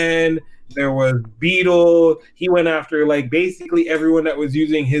Stiltman. There was Beetle. He went after basically everyone that was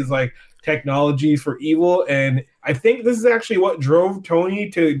using his technology for evil. And I think this is actually what drove Tony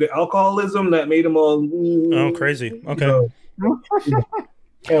to the alcoholism that made him all crazy. Okay.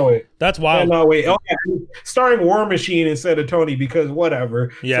 Can't wait. That's wild. Cannot wait. Oh, yeah. Starring War Machine instead of Tony because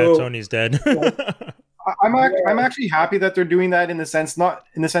whatever. Yeah, so, Tony's dead. I'm actually happy that they're doing that in the sense that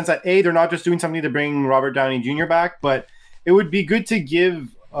they're not just doing something to bring Robert Downey Jr. back, but it would be good to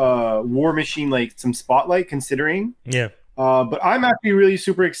give War Machine some spotlight considering. But I'm actually really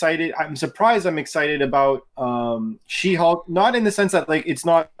super excited. I'm surprised I'm excited about She-Hulk, not in the sense that it's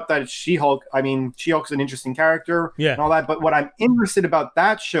not that it's She-Hulk. I mean, She-Hulk's an interesting character and all that, but what I'm interested about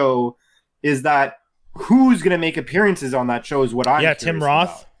that show is that who's going to make appearances on that show is what I'm Tim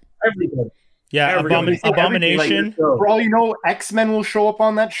Roth. Everybody. Yeah, Abomination. For all you know, X-Men will show up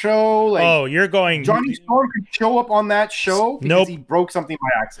on that show. You're going. Johnny Storm could show up on that show because he broke something by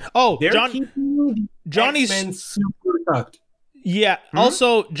accident. Johnny's super sucked. Yeah.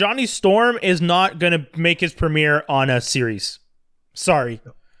 Also, Johnny Storm is not gonna make his premiere on a series. Sorry.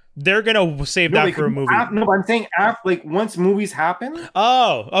 They're gonna save that for a movie. But I'm saying once movies happen.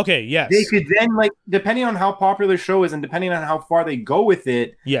 Oh, okay, yes. They could then depending on how popular the show is and depending on how far they go with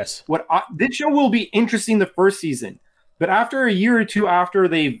it. Yes. This show will be interesting the first season, but after a year or two after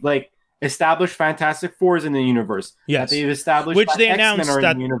they've established Fantastic Fours in the universe, yes, they've established which they announced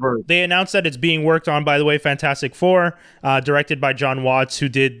that they announced that it's being worked on. By the way, Fantastic Four, directed by John Watts, who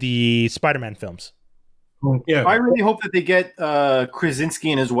did the Spider-Man films. Yeah, I really hope that they get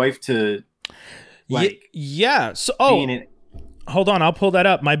Krasinski and his wife to So, hold on, I'll pull that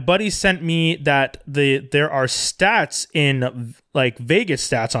up. My buddy sent me that there are stats in Vegas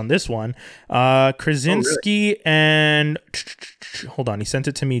stats on this one. Krasinski and hold on, he sent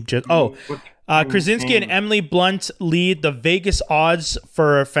it to me. Krasinski and Emily Blunt lead the Vegas odds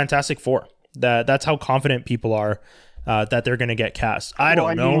for Fantastic Four. That's how confident people are that they're going to get cast. I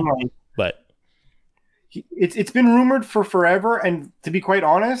don't know, but. It's been rumored for forever, and to be quite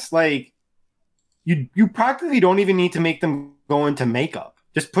honest, you practically don't even need to make them go into makeup.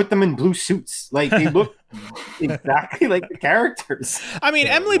 Just put them in blue suits. They look exactly like the characters. I mean,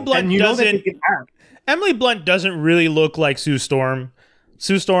 Emily Blunt doesn't really look like Sue Storm.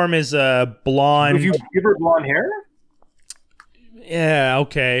 Sue Storm is a blonde. If you give her blonde hair. Yeah,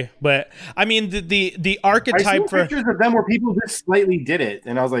 okay, but I mean the archetype I saw pictures of them where people just slightly did it,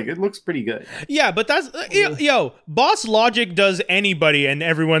 and I was like, it looks pretty good. Yeah, but that's Boss Logic does anybody, and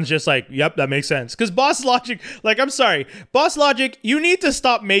everyone's just like, yep, that makes sense. Because Boss Logic, I'm sorry, Boss Logic, you need to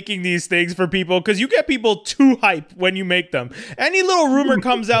stop making these things for people because you get people too hype when you make them. Any little rumor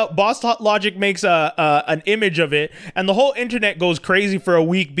comes out, Boss Logic makes an image of it, and the whole internet goes crazy for a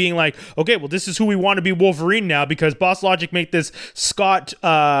week, being like, okay, well, this is who we want to be Wolverine now because Boss Logic made this. Scott,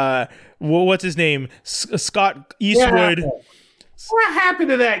 what's his name? Scott Eastwood. What happened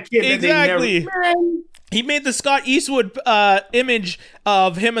to that kid? Exactly. He made the Scott Eastwood image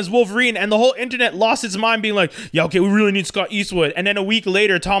of him as Wolverine, and the whole internet lost its mind being like, yeah, okay, we really need Scott Eastwood. And then a week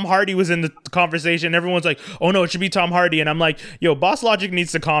later, Tom Hardy was in the conversation, and everyone's like, oh no, it should be Tom Hardy. And I'm like, yo, Boss Logic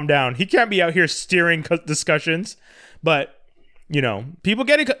needs to calm down. He can't be out here steering discussions. But, you know, people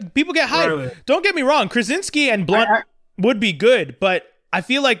get hyped. Really? Don't get me wrong, Krasinski and Blunt would be good, but I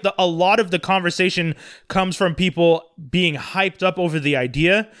feel like a lot of the conversation comes from people being hyped up over the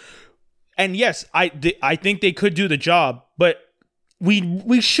idea. And yes, I think they could do the job, but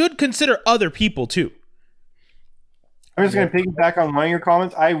we should consider other people too. I'm just going to piggyback on one of your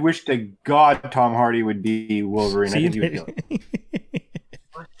comments. I wish to God Tom Hardy would be Wolverine. I think he would kill it.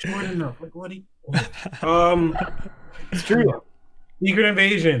 Short enough. Like what? It's true. Secret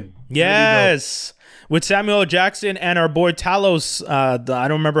Invasion. Yes. With Samuel L. Jackson and our boy Talos. I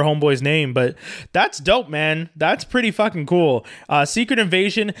don't remember homeboy's name, but that's dope, man. That's pretty fucking cool. Secret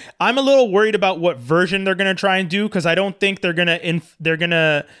Invasion. I'm a little worried about what version they're gonna try and do, because I don't think they're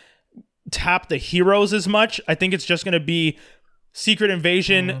gonna tap the heroes as much. I think it's just gonna be Secret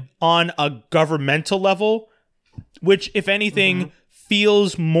Invasion on a governmental level, which, if anything,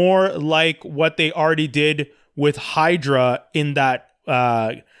 feels more like what they already did with Hydra in that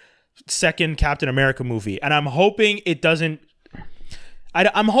second Captain America movie. And I'm hoping it doesn't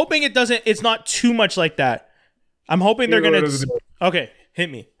it's not too much like that. I'm hoping they're gonna okay, hit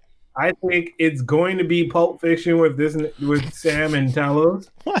me. I think it's going to be Pulp Fiction with Sam and Talos.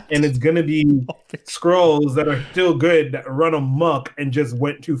 What? And it's going to be Skrulls that are still good, that run amok and just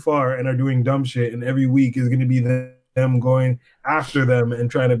went too far and are doing dumb shit. And every week is going to be them going after them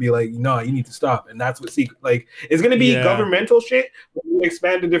and trying to be like, no, you need to stop. And that's what secret, like, it's going to be governmental shit. When you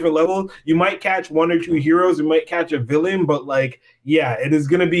expand to different levels, you might catch one or two heroes, you might catch a villain, but like, yeah, it is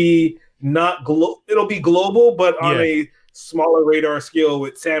going to be it'll be global, but on a smaller radar scale,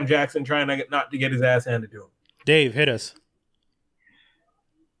 with Sam Jackson trying to not to get his ass handed to him. Dave, hit us.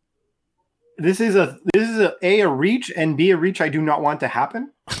 This is a reach, and B, a reach I do not want to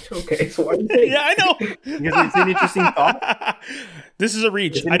happen. Okay, so why do you think? Yeah, I know. Because it's an interesting thought. This is a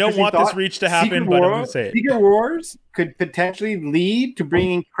reach. I don't want this reach to happen, but I'm going to say it. Secret Wars could potentially lead to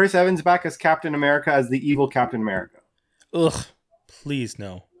bringing Chris Evans back as Captain America, as the evil Captain America. Ugh, please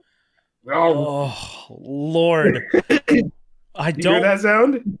no. Oh, Lord. I don't. You hear that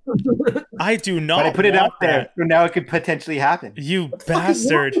sound? I do not. But I put it out there, that. so now it could potentially happen. You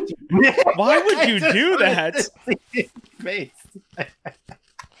bastard! Why would you do that?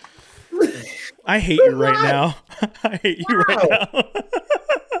 I hate you right now. I hate you right now.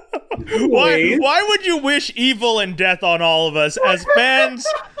 Why would you wish evil and death on all of us as fans?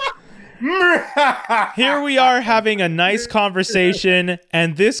 Here we are having a nice conversation,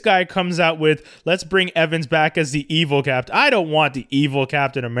 and this guy comes out with, let's bring Evans back as the evil Captain. I don't want the evil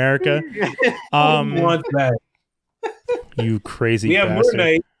Captain America. Want that. You crazy We have bastard. Moon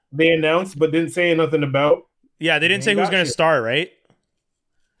Knight, they announced, but didn't say nothing about. Yeah, they didn't say who's going to star, right?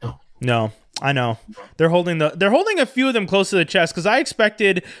 No, I know. They're holding a few of them close to the chest, because I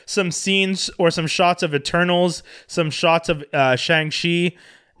expected some scenes or some shots of Eternals, some shots of Shang-Chi.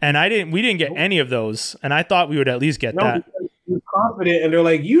 And we didn't get any of those. And I thought we would at least get that. You're confident, and they're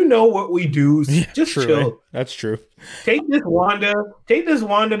like, you know what we do. Just true, chill. right? That's true. Take this Wanda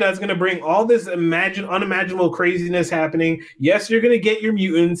that's going to bring all this unimaginable craziness happening. Yes, you're going to get your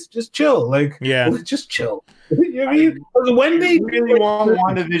mutants. Just chill. Like, just chill. You know what I mean? When they really want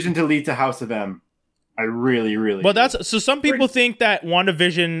WandaVision to lead to House of M. I really, really. Well, so some people think that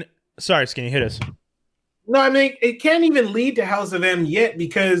WandaVision. Sorry, Skinny, hit us. No, I mean, it can't even lead to House of M yet,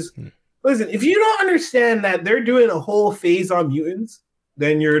 because, listen, if you don't understand that they're doing a whole phase on mutants,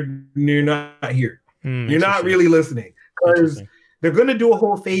 then you're not here. You're not really listening, because they're going to do a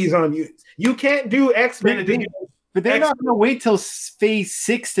whole phase on mutants. You can't do X-Men. But they're not going to wait till phase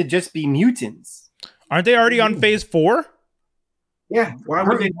 6 to just be mutants. Aren't they already on phase 4? Yeah. Why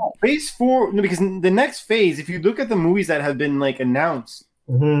would they? Phase 4, no, because the next phase, if you look at the movies that have been like announced,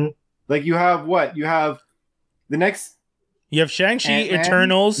 like you have what? You have the next. You have Shang-Chi, Ant-Man,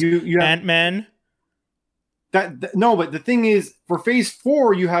 Eternals, you Ant-Man. No, but the thing is, for phase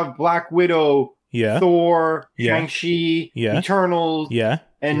 4, you have Black Widow, Thor, Shang-Chi, Eternals,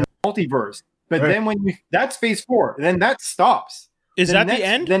 and Multiverse. But then that's phase 4. Then that stops. Is that the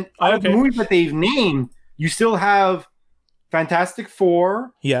end? Then out of the movies that they've named, you still have Fantastic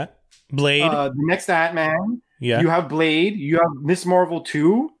Four. Yeah. Blade. The next Ant-Man. Yeah. You have Blade. You have Miss Marvel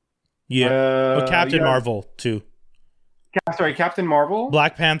 2. Yeah. Captain Marvel 2. Sorry, Captain Marvel.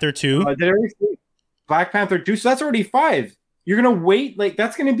 Black Panther 2. Did I already say Black Panther 2? So that's already 5. You're going to wait? Like,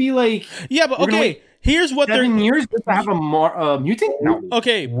 that's going to be like... Yeah, but okay. Here's what 7 years just to have a mutant? No.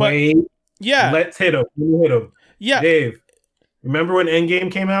 Okay, but... Wait. Yeah. Let's hit him. Hit him. Yeah. Dave, remember when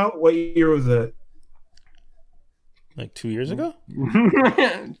Endgame came out? What year was that? Like 2 years ago?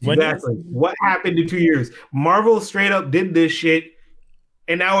 Exactly. What happened in 2 years? Marvel straight up did this shit,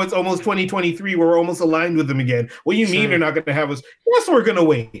 and now it's almost 2023. We're almost aligned with them again. What do you mean they're not going to have us? Yes, we're going to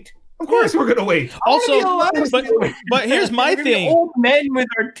wait. Of course, we're going to wait. Also, but here's my thing. Old men with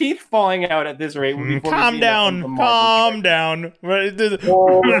our teeth falling out at this rate. Calm down.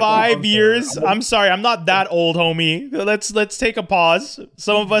 5 years. I'm sorry. I'm not that old, homie. Let's take a pause.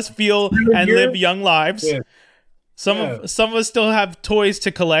 Some of us feel and live young lives. Yeah. Some of us still have toys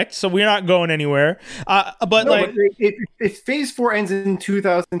to collect, so we're not going anywhere. But if Phase 4 ends in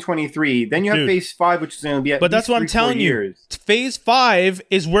 2023, then you have Phase 5, which is going to be but that's what I'm telling you. Phase 5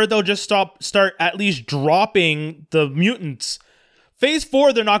 is where they'll just start at least dropping the mutants. Phase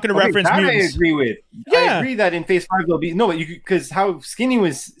 4, they're not going to reference mutants. I agree with. Yeah. I agree that in Phase 5 there'll be because how Skinny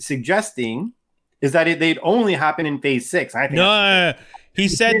was suggesting is that they'd only happen in Phase 6. I think he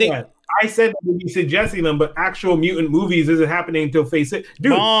said I said we'd be suggesting them, but actual mutant movies isn't happening until Phase 6.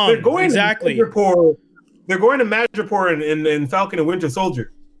 Dude, they're going to Madripoor. They're going to Madripoor in Falcon and Winter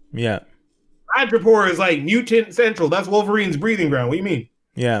Soldier. Yeah. Madripoor is like mutant central. That's Wolverine's breathing ground. What do you mean?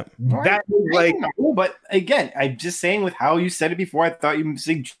 Yeah. That is like... But again, I'm just saying with how you said it before, I thought you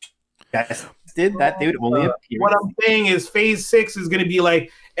suggested that they would only appear. What I'm saying is Phase 6 is going to be like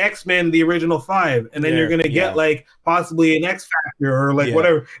X-Men, the original 5, and then you're going to get like possibly an X Factor or like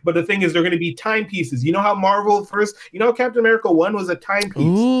whatever. But the thing is, they're going to be timepieces. You know how Marvel first, Captain America 1 was a timepiece,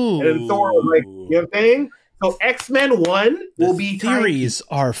 and Thor was like, you know what I'm saying? So X-Men 1 will be theories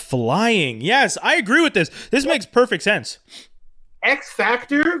are flying. Yes, I agree with this. This makes perfect sense. X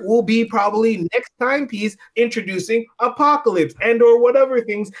Factor will be probably next timepiece introducing Apocalypse and or whatever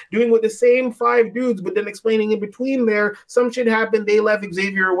things, doing with the same 5 dudes, but then explaining in between there, some shit happened, they left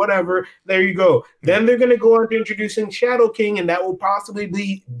Xavier or whatever. There you go. Then they're going to go on to introducing Shadow King, and that will possibly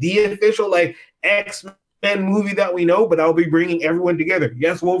be the official like X-Men movie that we know, but I'll be bringing everyone together.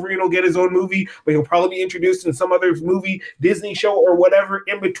 Yes, Wolverine will get his own movie, but he'll probably be introduced in some other movie, Disney show, or whatever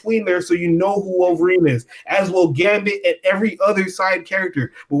in between there, so you know who Wolverine is, as will Gambit and every other side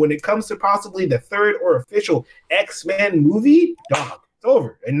character. But when it comes to possibly the third or official X-Men movie, dog, it's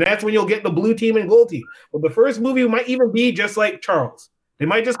over. And that's when you'll get the blue team and gold team. But the first movie might even be just like Charles. They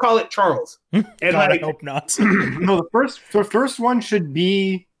might just call it Charles. And God, I hope not. No, the first one should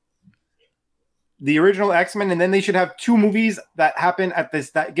be the original X-Men, and then they should have 2 movies that happen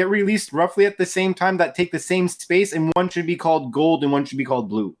that get released roughly at the same time that take the same space, and one should be called Gold and one should be called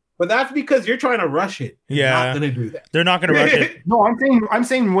Blue. But that's because you're trying to rush it. Yeah, not going to do that. They're not going to rush it. No, I'm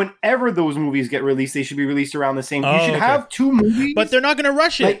saying whenever those movies get released, they should be released around the same. You should have 2 movies, but they're not going to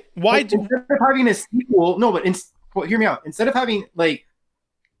rush it. Why? Instead of having a sequel, no, but hear me out. Instead of having like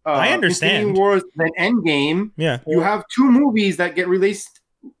I understand Infinity Wars, then Endgame. Yeah, you have 2 movies that get released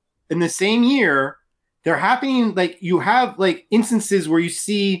in the same year. They're happening like you have like instances where you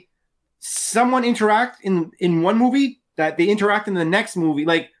see someone interact in one movie that they interact in the next movie.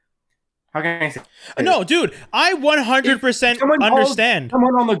 Like, how can I say? No, dude, I 100% understand.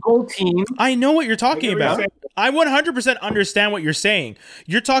 Someone on the gold team. I know what you're talking about. I 100% understand what you're saying.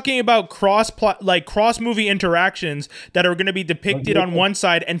 You're talking about cross movie interactions that are going to be depicted on one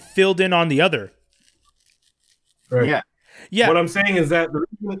side and filled in on the other. Right. Yeah. What I'm saying is that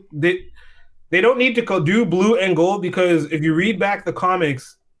they don't need to do blue and gold, because if you read back the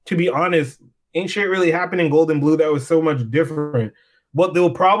comics, to be honest, ain't shit really happened in gold and blue that was so much different. What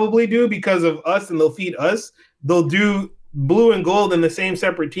they'll probably do, because of us and they'll feed us, they'll do blue and gold in the same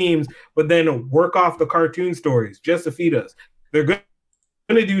separate teams, but then work off the cartoon stories just to feed us. They're going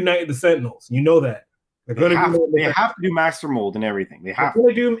to do Night of the Sentinels. You know that. They have to do Master Mold and everything. They have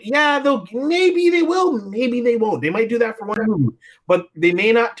to do. Yeah, maybe they will. Maybe they won't. They might do that for one movie, but they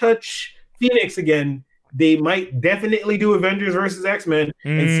may not touch Phoenix again. They might definitely do Avengers versus X-Men,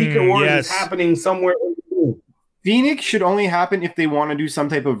 and Secret Wars is happening somewhere in between. Phoenix should only happen if they want to do some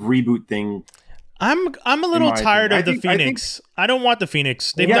type of reboot thing. I'm a little tired of the Phoenix. I don't want the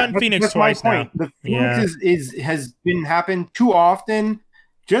Phoenix. They've done Phoenix twice now. The Phoenix has been happened too often.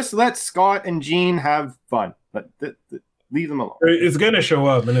 Just let Scott and Jean have fun, but leave them alone. It's gonna show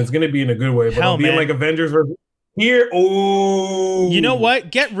up, and it's gonna be in a good way. But it'll be like Avengers versus. Here, you know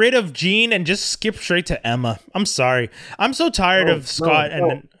what? Get rid of Jean and just skip straight to Emma. I'm sorry. I'm so tired of Scott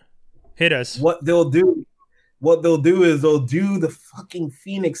and hit us. What they'll do is they'll do the fucking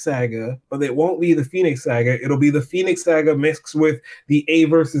Phoenix Saga, but it won't be the Phoenix Saga. It'll be the Phoenix Saga mixed with the A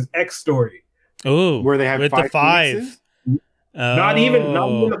versus X story. Oh, where they have with 5 the 5. Phoenixes? Not even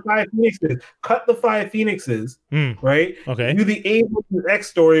the five phoenixes. Cut the five phoenixes, right? Okay. Do the A versus X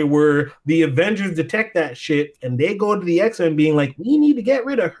story where the Avengers detect that shit and they go to the X-Men being like, we need to get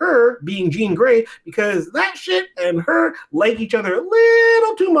rid of her, being Jean Grey, because that shit and her like each other a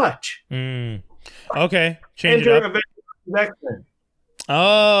little too much. Okay. Change it up. Avengers X-Men.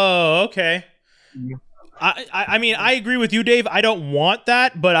 Oh, okay. I mean, I agree with you, Dave. I don't want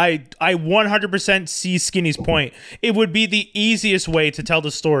that, but I 100% see Skinny's point. It would be the easiest way to tell the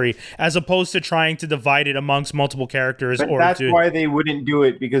story as opposed to trying to divide it amongst multiple characters. But that's why they wouldn't do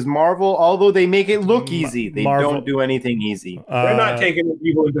it, because Marvel, although they make it look easy, they don't do anything easy. They're not taking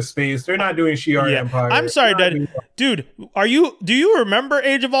people into space. They're not doing Shi'ar Empire. I'm sorry, dude. Do you remember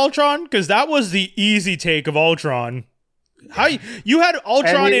Age of Ultron? Because that was the easy take of Ultron. How you had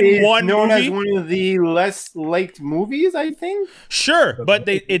Ultron in one movie? Known as one of the less liked movies, I think. Sure, but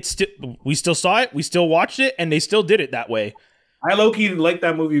we still saw it, we still watched it, and they still did it that way. I low-key like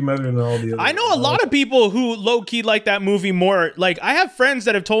that movie better than all the others. I know a lot of people who low-key like that movie more. Like, I have friends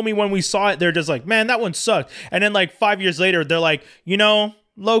that have told me when we saw it, they're just like, man, that one sucked. And then like 5 years later, they're like,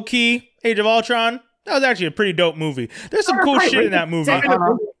 low-key, Age of Ultron, that was actually a pretty dope movie. There's some cool shit in that movie.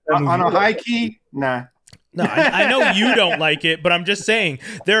 On a high key, nah. No, I know you don't like it, but I'm just saying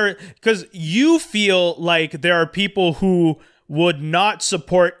because you feel like there are people who would not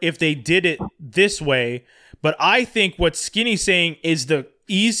support if they did it this way. But I think what Skinny's saying is the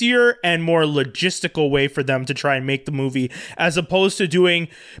easier and more logistical way for them to try and make the movie, as opposed to doing,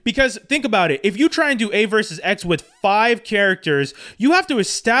 because think about it, if you try and do A versus X with 5 characters, you have to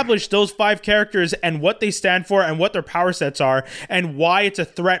establish those 5 characters and what they stand for and what their power sets are and why it's a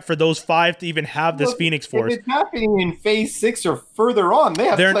threat for those 5 to even have this Phoenix Force. If it's happening in phase 6 or further on, they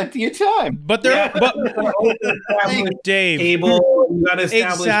have plenty of time. But Dave, Cable, you gotta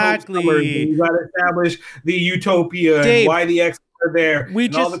establish you gotta establish the Utopia, Dave, and why the X are there.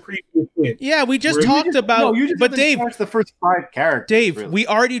 All the previous shit. Yeah, we just talked about. But Dave, watch the first 5 characters. Dave, really. We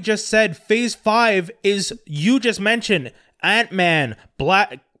already just said Phase 5 is, you just mentioned Ant-Man,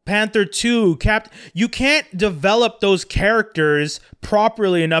 Black Panther 2, you can't develop those characters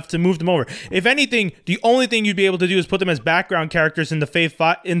properly enough to move them over. If anything, the only thing you'd be able to do is put them as background characters in the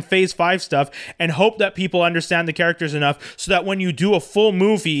phase 5 stuff and hope that people understand the characters enough so that when you do a full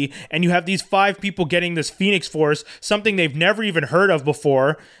movie and you have these 5 people getting this Phoenix Force, something they've never even heard of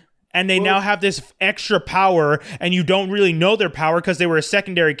before, and they now have this extra power, and you don't really know their power because they were a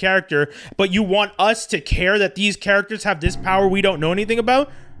secondary character, but you want us to care that these characters have this power we don't know anything about?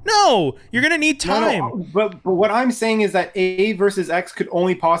 No, you're going to need time. No, but what I'm saying is that A versus X could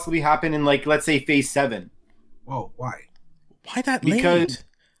only possibly happen in, like, let's say phase 7. Whoa, why? Why that late?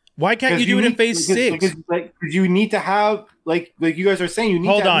 Why can't you do it in phase 6? Because you need to have, like you guys are saying, you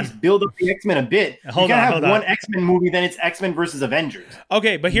need to at least build up the X-Men a bit. You can't have one X-Men movie, then it's X-Men versus Avengers.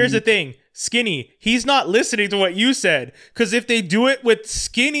 Okay, but here's the thing. Skinny, he's not listening to what you said. Because if they do it with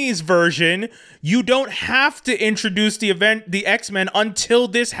Skinny's version, you don't have to introduce the X-Men until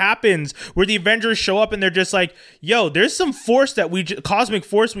this happens, where the Avengers show up and they're just like, yo, there's some force cosmic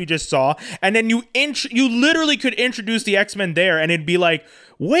force we just saw. And then you literally could introduce the X-Men there and it'd be like,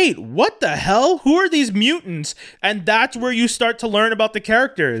 wait, what the hell? Who are these mutants? And that's where you start to learn about the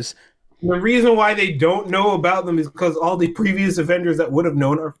characters. The reason why they don't know about them is because all the previous Avengers that would have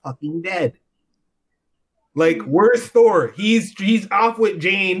known are fucking dead. Like, where's Thor? He's off with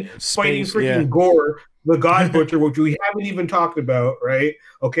Jane fighting freaking Gore, the God Butcher, which we haven't even talked about, right?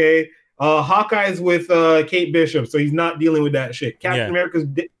 Okay. Hawkeye's with Kate Bishop, so he's not dealing with that shit. Captain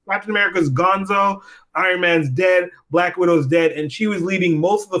America's Gonzo. Iron Man's dead, Black Widow's dead, and she was leading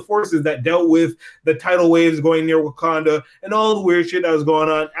most of the forces that dealt with the tidal waves going near Wakanda and all the weird shit that was going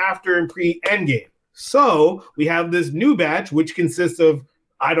on after and pre-Endgame. So we have this new batch, which consists of,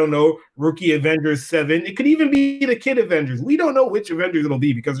 I don't know, Rookie Avengers 7. It could even be the Kid Avengers. We don't know which Avengers it'll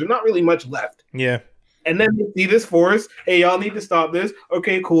be because there's not really much left. Yeah. And then you see this force. Hey, y'all need to stop this.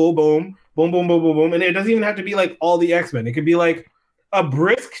 Okay, cool. Boom. Boom, boom, boom, boom, boom. And it doesn't even have to be like all the X-Men. It could be like a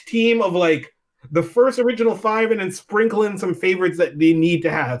brisk team of like the first original 5 and then sprinkle in some favorites that they need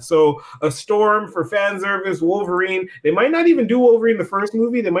to have. So a Storm for fan service, Wolverine. They might not even do Wolverine the first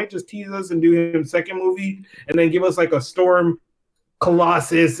movie. They might just tease us and do him second movie and then give us like a Storm,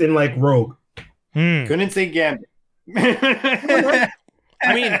 Colossus, and like Rogue. Couldn't say Gambit. I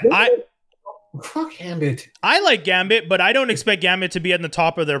mean, fuck Gambit. I like Gambit, but I don't expect Gambit to be at the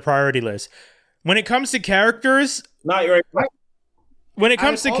top of their priority list. When it comes to characters, not right. When it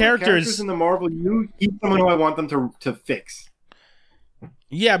comes to characters in the Marvel, you keep someone who I want them to fix.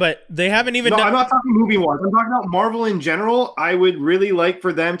 Yeah, but they haven't even. I'm not talking movie wise. I'm talking about Marvel in general. I would really like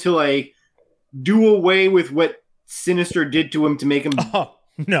for them to like do away with what Sinister did to him to make him Oh,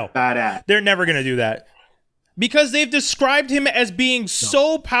 no. badass. They're never going to do that. Because they've described him as being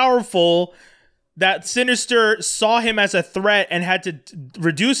so powerful that Sinister saw him as a threat and had to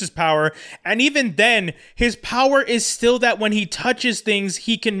reduce his power. And even then, his power is still that when he touches things,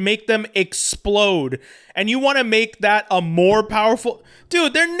 he can make them explode. And you want to make that a more powerful...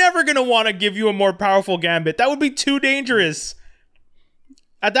 Dude, they're never going to want to give you a more powerful Gambit. That would be too dangerous.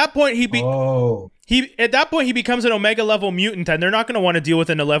 At that point, he becomes an Omega level mutant, and they're not going to want to deal with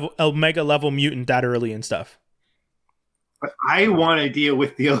an Omega level mutant that early and stuff. But I want to deal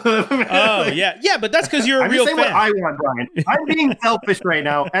with the 11. Oh, yeah, but that's because you're a real fan. What I want, Brian. I'm being selfish right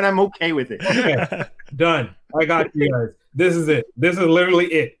now, and I'm okay with it. Okay, done. I got you guys. This is it. This is literally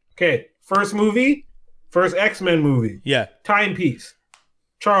it. Okay, first X-Men movie. Yeah. Timepiece.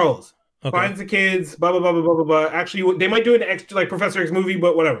 Charles finds the kids. Blah blah blah blah blah blah blah. Actually, they might do an extra like Professor X movie,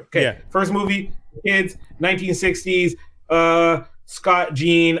 but whatever. Okay. Yeah. First movie, kids, 1960s. Scott,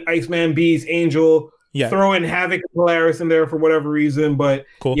 Jean, Iceman, Beast, Angel. Yeah. Throw in Havoc and Polaris in there for whatever reason, but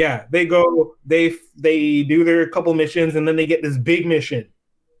cool. Yeah, they go, they do their couple missions, and then they get this big mission,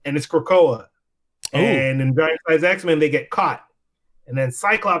 and it's Krakoa. Ooh. And in Giant Size X-Men, they get caught, and then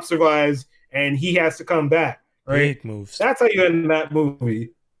Cyclops survives, and he has to come back. Right? Big moves. That's how you end that movie.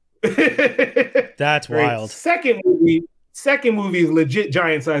 That's right? wild. Second movie is legit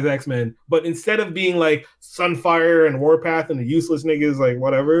Giant Size X-Men, but instead of being like Sunfire and Warpath and the useless niggas, like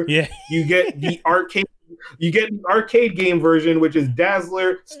whatever, yeah, you get the arcade game version, which is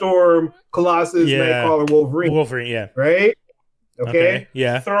Dazzler, Storm, Colossus, Nightcrawler, Wolverine. Yeah. Right? Okay?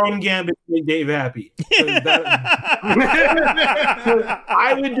 Yeah. Throw in Gambit to make Dave happy.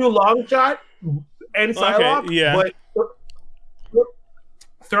 I would do Long Shot and Psylocke, but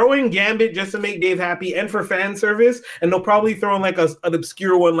throw in Gambit just to make Dave happy and for fan service, and they'll probably throw in like an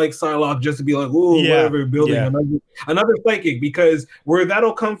obscure one like Psylocke just to be like, ooh, whatever, building another psychic, because where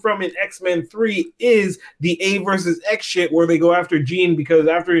that'll come from in X-Men 3 is the A versus X shit where they go after Jean, because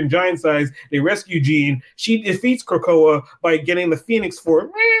after in Giant Size, they rescue Jean. She defeats Krakoa by getting the Phoenix Force.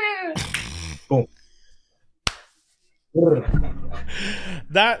 Boom.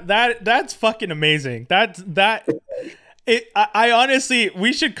 That's fucking amazing. I honestly,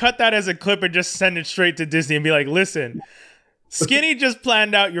 we should cut that as a clip and just send it straight to Disney and be like, listen, Skinny just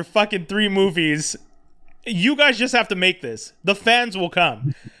planned out your fucking 3 movies. You guys just have to make this. The fans will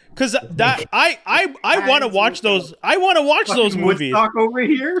come. Because that I want to watch those. I want to watch those movies. Woodstock over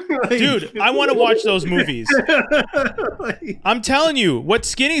here? Dude, I want to watch those movies. I'm telling you, what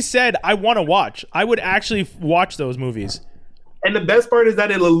Skinny said, I want to watch. I would actually watch those movies. And the best part is that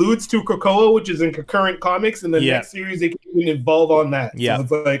it alludes to Krakoa, which is in concurrent comics, and the next series they can even evolve on that. Yeah, so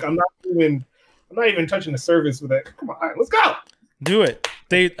it's like I'm not even touching the surface with it. Come on, let's go. Do it.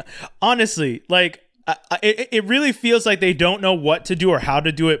 They honestly, like, it really feels like they don't know what to do or how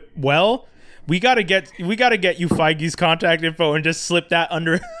to do it well. We gotta get you Feige's contact info and just slip that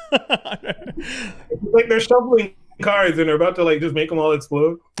under. It's like they're shuffling cards and they're about to like just make them all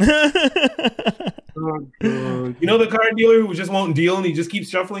explode. You know the card dealer who just won't deal and he just keeps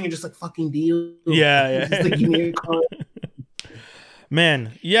shuffling and just like fucking deal. Yeah. Just like give me a card.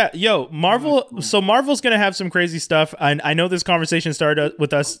 Man, yeah, yo, Marvel. So Marvel's gonna have some crazy stuff, and I know this conversation started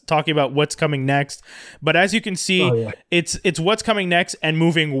with us talking about what's coming next, but as you can see, it's what's coming next and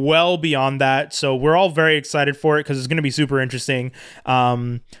moving well beyond that. So we're all very excited for it because it's gonna be super interesting.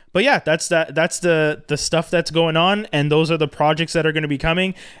 But yeah, that's the stuff that's going on, and those are the projects that are going to be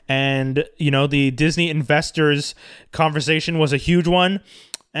coming. And you know, the Disney investors conversation was a huge one.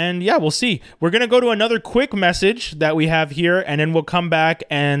 And yeah, we'll see. We're going to go to another quick message that we have here, and then we'll come back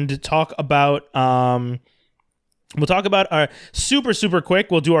and talk about our super quick.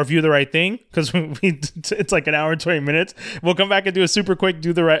 We'll do our View the Right Thing because it's like an hour and 20 minutes. We'll come back and do a super quick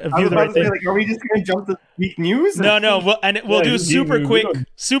View the Right Thing. Like, are we just going to jump to Geek News? No. We'll do super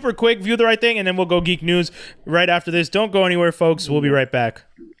quick View the Right Thing, and then we'll go Geek News right after this. Don't go anywhere, folks. We'll be right back.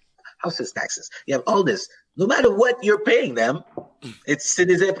 Houses, taxes. You have all this. No matter what you're paying them, it's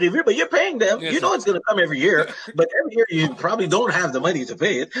déjà prévu, but you're paying them. Yes, you know it's going to come every year, but every year you probably don't have the money to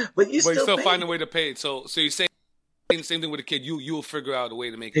pay it, but you still find a way to pay it. So you're saying the same thing with a kid. You'll figure out a way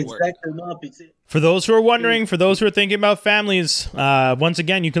to make it work. For those who are wondering, for those who are thinking about families, once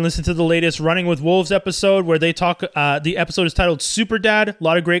again, you can listen to the latest Running with Wolves episode where they talk. The episode is titled Super Dad. A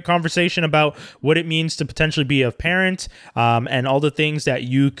lot of great conversation about what it means to potentially be a parent, and all the things that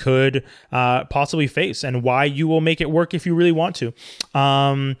you could possibly face and why you will make it work if you really want to.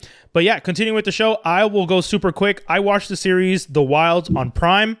 But yeah, continuing with the show, I will go super quick. I watched the series The Wilds on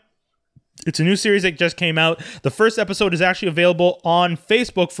Prime. It's a new series that just came out. The first episode is actually available on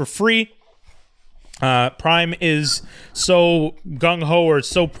Facebook for free. Prime is so gung-ho or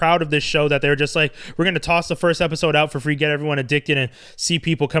so proud of this show that they're just like, we're going to toss the first episode out for free, get everyone addicted, and see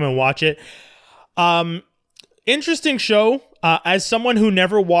people come and watch it. Interesting show. As someone who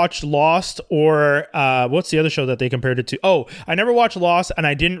never watched Lost or what's the other show that they compared it to? Oh, I never watched Lost, and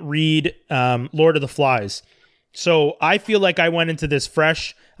I didn't read Lord of the Flies. So I feel like I went into this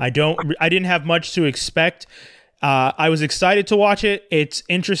fresh. I didn't have much to expect. I was excited to watch it. It's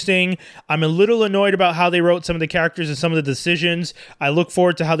interesting. I'm a little annoyed about how they wrote some of the characters and some of the decisions. I look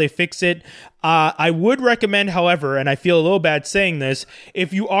forward to how they fix it. I would recommend, however, and I feel a little bad saying this,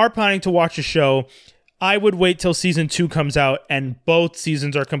 if you are planning to watch a show, I would wait till season 2 comes out and both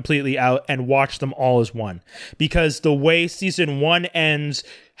seasons are completely out and watch them all as one. Because the way season 1 ends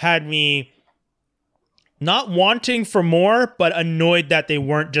had me not wanting for more, but annoyed that they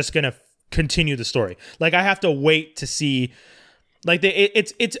weren't just going to continue the story. Like, I have to wait to see, like,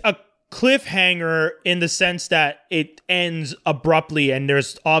 it's a cliffhanger in the sense that it ends abruptly and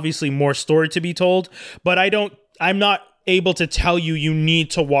there's obviously more story to be told, but I'm not able to tell you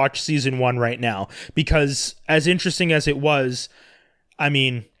need to watch season 1 right now, because as interesting as it was, I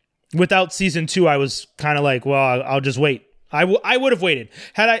mean, without season 2, I was kind of like, well, I'll just wait. I would have waited.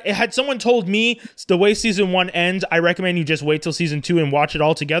 Had someone told me the way season 1 ends, I recommend you just wait till season 2 and watch it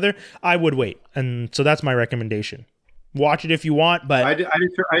all together, I would wait. And so that's my recommendation. Watch it if you want, but I just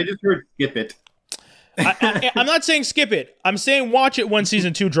heard skip it. I'm not saying skip it. I'm saying watch it when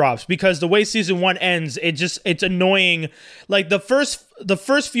season 2 drops, because the way season 1 ends, it's annoying. Like the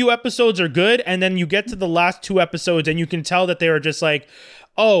first few episodes are good, and then you get to the last 2 episodes and you can tell that they are just like,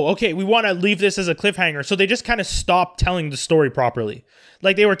 oh, okay, we want to leave this as a cliffhanger. So they just kind of stopped telling the story properly.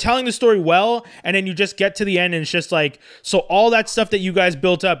 Like, they were telling the story well, and then you just get to the end and it's just like, so all that stuff that you guys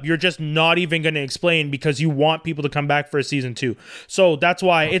built up, you're just not even going to explain because you want people to come back for a season 2. So that's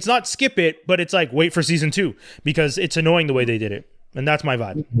why it's not skip it, but it's like wait for season 2, because it's annoying the way they did it. And that's my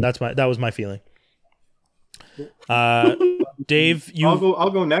vibe. That was my feeling. Dave, I'll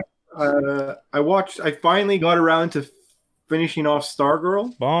go next. I finally got around to finishing off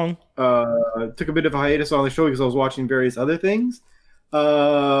Stargirl. Bong. Took a bit of a hiatus on the show because I was watching various other things.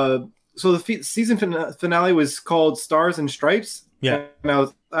 So the season finale was called Stars and Stripes. Yeah. And I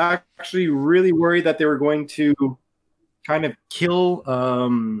was actually really worried that they were going to kind of kill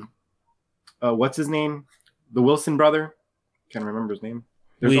what's his name? The Wilson brother. Can't remember his name.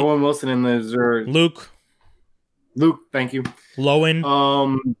 There's Owen Wilson and there's Luke, thank you.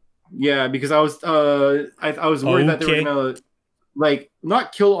 Lowen. Yeah, because I was worried that they were gonna like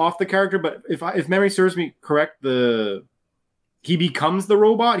not kill off the character, but if memory serves me correct, he becomes the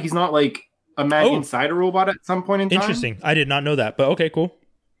robot. He's not like a man inside a robot at some point in time. Interesting. I did not know that, but okay, cool.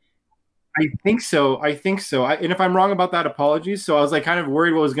 I think so. And if I'm wrong about that, apologies. So I was like kind of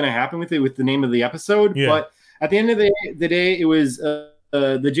worried what was going to happen with it with the name of the episode. Yeah. But at the end of the day, it was the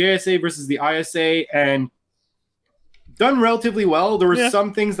JSA versus the ISA, and done relatively well. There were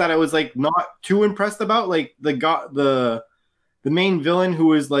some things that I was like not too impressed about, like the main villain who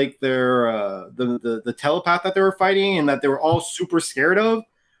was like their the telepath that they were fighting and that they were all super scared of.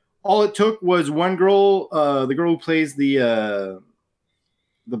 All it took was one girl, the girl who plays the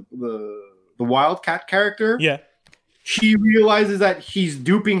Wildcat character. Yeah. She realizes that he's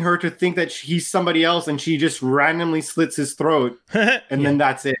duping her to think that he's somebody else, and she just randomly slits his throat, and then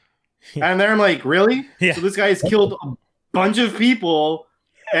that's it. And then I'm like, really? Yeah. So this guy has killed a bunch of people,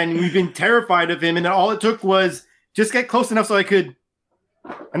 and we've been terrified of him, and then all it took was just get close enough so I could.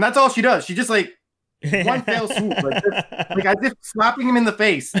 And that's all she does. She just like one fell swoop, like as if slapping him in the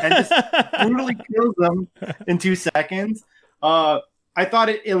face, and just brutally kills them in 2 seconds. I thought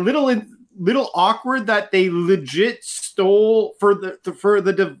it a little awkward that they legit stole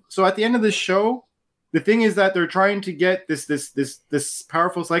so at the end of the show, the thing is that they're trying to get this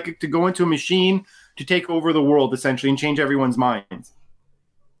powerful psychic to go into a machine to take over the world essentially and change everyone's minds.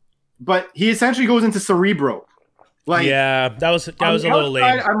 But he essentially goes into Cerebro. Like, yeah, that was a little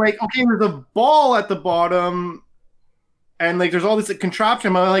lame. I'm like, okay, there's a ball at the bottom, and like there's all this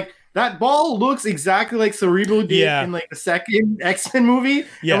contraption. I'm like, that ball looks exactly like Cerebro did in like the second X-Men movie.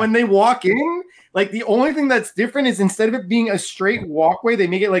 Yeah. And when they walk in, like the only thing that's different is instead of it being a straight walkway, they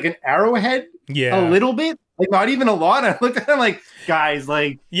make it like an arrowhead. Yeah, a little bit, like not even a lot. I looked at them like, guys,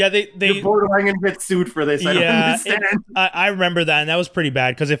 like, you're borderline gonna get sued for this. I don't understand. I remember that, and that was pretty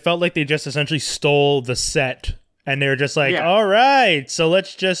bad because it felt like they just essentially stole the set. And they were just like, all right, so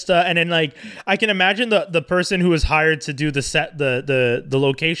let's just and then like I can imagine the person who was hired to do the set the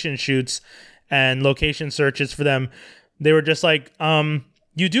location shoots and location searches for them. They were just like,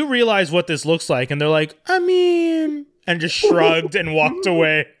 you do realize what this looks like, and they're like, I mean, and just shrugged and walked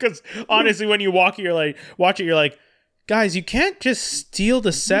away. Because honestly, when you watch it, you're like, guys, you can't just steal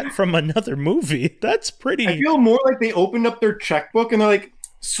the set from another movie. That's pretty. I feel more like they opened up their checkbook and they're like,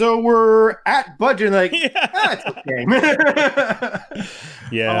 so we're at budget. And like, it's okay.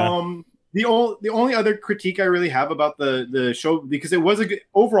 Yeah. The only other critique I really have about the show, because it was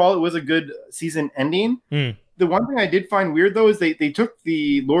overall it was a good season ending. Mm. The one thing I did find weird though is they took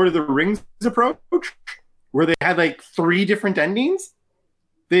the Lord of the Rings approach, where they had like 3 different endings.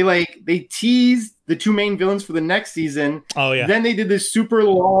 They teased the 2 main villains for the next season. Oh yeah. Then they did this super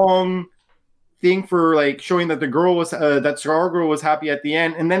long thing for like showing that the girl was that Stargirl was happy at the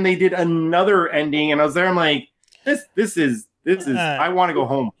end, and then they did another ending, and I was there. I'm like, this is. I want to go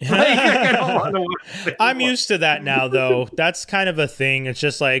home. I don't want to watch I'm used to that now, though. That's kind of a thing. It's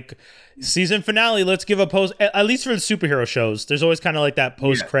just like season finale. Let's give a post. At least for the superhero shows, there's always kind of like that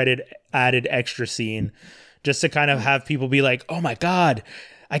post credit added extra scene, just to kind of have people be like, "Oh my god,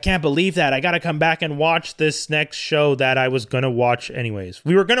 I can't believe that! I got to come back and watch this next show that I was gonna watch anyways."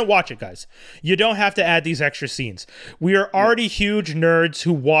 We were gonna watch it, guys. You don't have to add these extra scenes. We are already huge nerds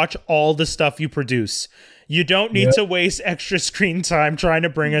who watch all the stuff you produce. You don't need to waste extra screen time trying to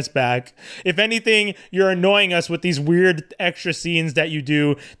bring us back. If anything, you're annoying us with these weird extra scenes that you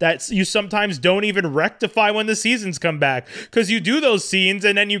do that you sometimes don't even rectify when the seasons come back. Because you do those scenes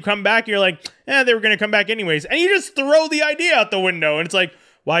and then you come back and you're like, they were going to come back anyways. And you just throw the idea out the window. And it's like,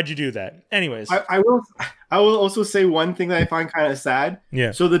 why'd you do that? Anyways. I will also say one thing that I find kind of sad.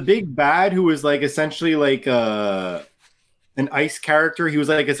 Yeah. So the big bad who was like essentially like an ice character. He was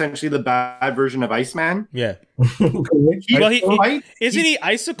like essentially the bad version of Iceman. Yeah. Isn't he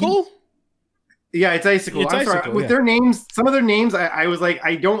Icicle? Yeah, it's Icicle. It's I'm sorry. Icicle, With their names, some of their names, I was like,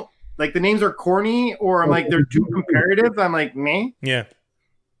 I don't like the names are corny, or I'm like they're too comparative. I'm like, meh. Yeah.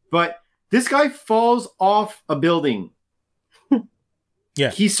 But this guy falls off a building.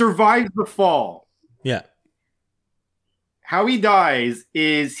 Yeah. He survives the fall. Yeah. How he dies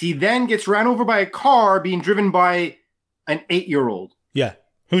is he then gets ran over by a car being driven by an 8-year-old. Yeah.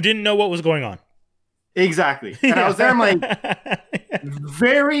 Who didn't know what was going on. Exactly. And I was there, I'm like,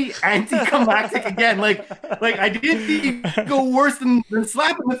 very anticlimactic again. Like I didn't think it go worse than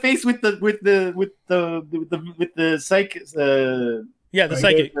slap in the face with the psych the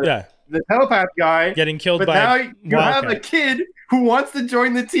psychic, the telepath guy getting killed but by now you have a kid who wants to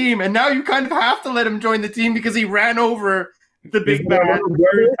join the team, and now you kind of have to let him join the team because he ran over the big bad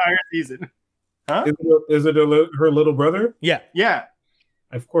the entire season. Huh? Is it her little brother? Yeah.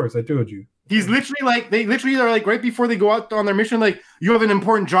 Of course, I told you. He's literally like, they literally are like, right before they go out on their mission, like, you have an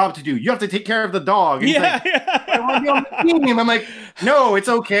important job to do. You have to take care of the dog. And I want to be on the team. I'm like, no, it's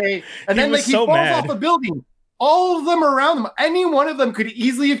okay. And then like he falls off a building. All of them around him, any one of them could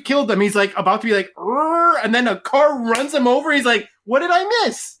easily have killed them. He's like about to be like, and then a car runs him over. He's like, what did I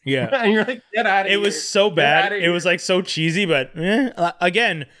miss? Yeah. And you're like, get out of here. It was so bad. It was like so cheesy, but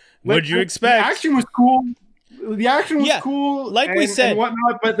again, what'd you expect? The action was cool. The action was cool, like we said, and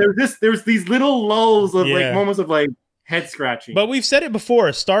whatnot. But there's these little lulls of like moments of like head scratching. But we've said it before.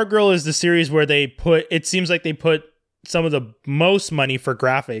 Stargirl is the series where it seems like they put some of the most money for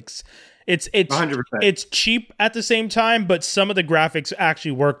graphics. It's 100%. It's cheap at the same time, but some of the graphics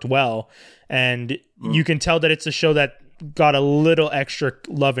actually worked well, and you can tell that it's a show that got a little extra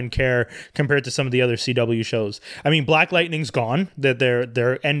love and care compared to some of the other CW shows. I mean, Black Lightning's gone. That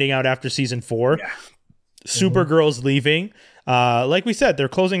they're ending out after season 4. Yeah. Supergirl's leaving. Like we said, they're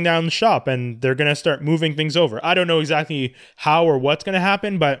closing down the shop and they're gonna start moving things over. I don't know exactly how or what's gonna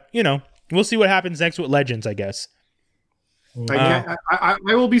happen, but we'll see what happens next with Legends, I guess. I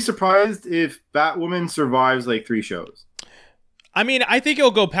will be surprised if Batwoman survives like 3 shows. I mean, I think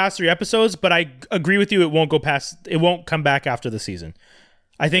it'll go past 3 episodes, but I agree with you. It won't come back after the season.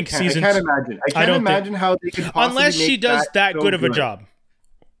 I think I can't imagine. I can't imagine how they could possibly unless she does that good of a job.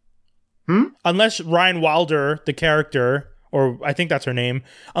 Unless Ryan Wilder, the character, or I think that's her name,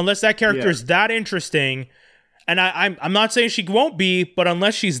 unless that character is that interesting, and I'm not saying she won't be, but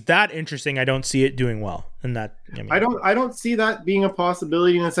unless she's that interesting, I don't see it doing well. And that I don't see that being a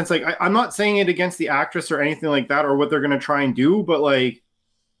possibility in a sense. Like I'm not saying it against the actress or anything like that, or what they're gonna try and do, but like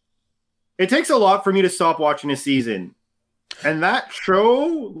it takes a lot for me to stop watching a season. And that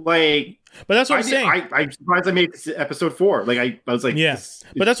show, like, but that's what I'm saying. I'm surprised I made episode 4. Like I was like,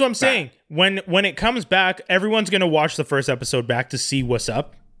 but that's what I'm saying. When it comes back, everyone's gonna watch the first episode back to see what's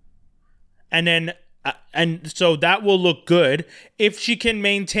up, and then and so that will look good. If she can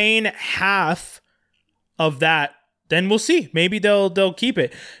maintain half of that, then we'll see. Maybe they'll keep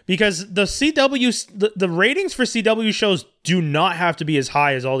it, because the CW the ratings for CW shows do not have to be as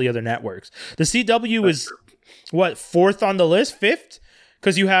high as all the other networks. The CW is fourth on the list, fifth,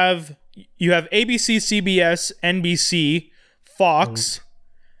 because you have ABC, CBS, NBC, Fox,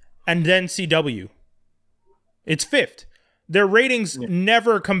 and then CW. It's fifth. Their ratings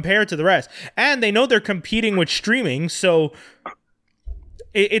never compare to the rest, and they know they're competing with streaming, so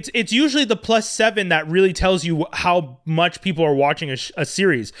it's usually the +7 that really tells you how much people are watching a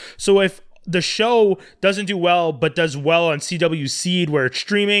series. So if the show doesn't do well, but does well on CW Seed where it's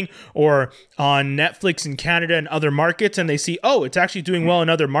streaming, or on Netflix in Canada and other markets, and they see, oh, it's actually doing well in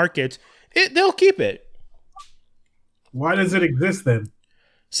other markets, they'll keep it. Why does it exist then?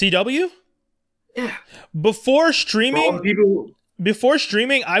 CW? Yeah. Before streaming,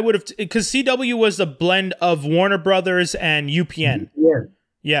 I would have, because CW was a blend of Warner Brothers and UPN.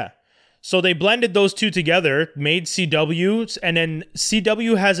 Yeah. So they blended those two together, made CW, and then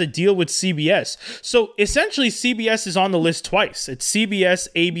CW has a deal with CBS. So essentially, CBS is on the list twice. It's CBS,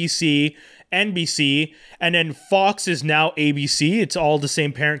 ABC, NBC, and then Fox is now ABC. It's all the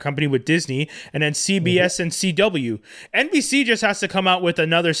same parent company with Disney, and then CBS and CW. NBC just has to come out with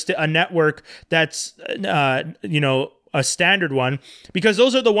another a network that's a standard one, because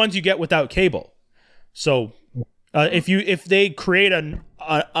those are the ones you get without cable. So if they create an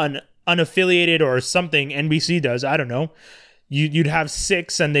unaffiliated or something, NBC does, I don't know, you'd have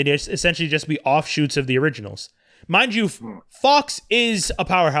 6, and they'd essentially just be offshoots of the originals. Mind you, Fox is a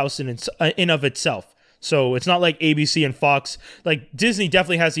powerhouse in of itself. So it's not like ABC and Fox. Like, Disney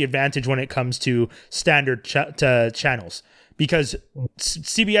definitely has the advantage when it comes to standard channels, because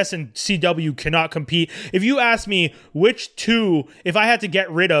CBS and CW cannot compete. If you ask me if I had to get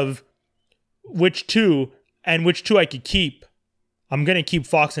rid of which two and which two I could keep, I'm going to keep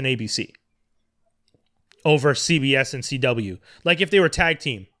Fox and ABC over CBS and CW. Like, if they were tag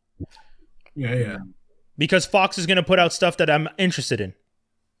team. Yeah. Because Fox is going to put out stuff that I'm interested in.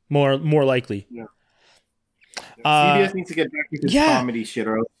 More likely. Yeah. CBS needs to get back into comedy shit,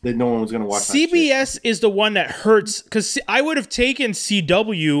 or else no one was going to watch CBS is the one that hurts, because I would have taken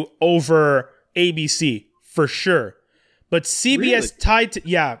CW over ABC for sure. But CBS tied to...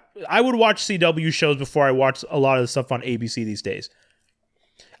 Yeah, I would watch CW shows before I watch a lot of the stuff on ABC these days.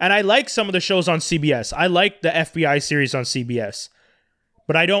 And I like some of the shows on CBS. I like the FBI series on CBS.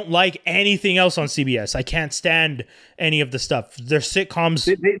 But I don't like anything else on CBS. I can't stand any of the stuff. Their sitcoms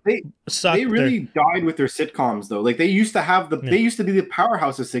suck. They really died with their sitcoms, though. Like, they used to have they used to be the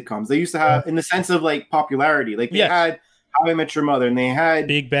powerhouse of sitcoms. They used to have, in the sense of like popularity. Like, they had How I Met Your Mother, and they had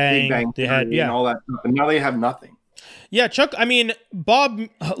Big Bang. They had and all that stuff. And now they have nothing. Yeah, Chuck. I mean, Bob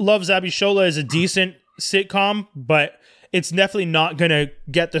Loves Abishola is a decent sitcom, but it's definitely not gonna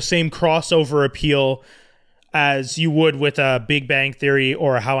get the same crossover appeal as you would with a Big Bang Theory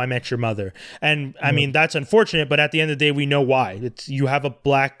or How I Met Your Mother. And I mean, that's unfortunate, but at the end of the day, we know why. You have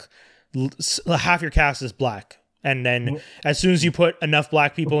half your cast is black. And then as soon as you put enough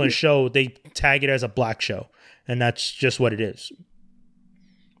black people in a show, they tag it as a black show. And that's just what it is.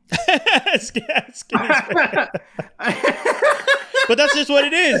 But that's just what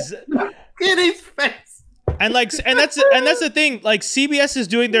it is. Skinny's face. And that's the thing. Like, CBS is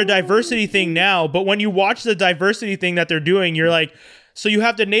doing their diversity thing now, but when you watch the diversity thing that they're doing, you're like, so you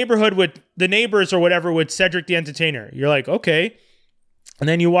have the neighborhood with the neighbors or whatever with Cedric the Entertainer. You're like, okay. And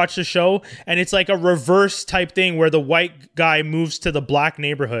then you watch the show, and it's like a reverse type thing where the white guy moves to the black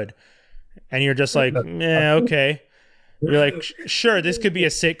neighborhood, and you're just like, okay. You're like, sure, this could be a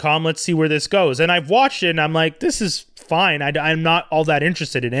sitcom. Let's see where this goes. And I've watched it, and I'm like, this is fine. I'm not all that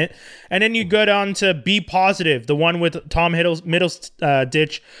interested in it. And then you go down to Be Positive, the one with Tom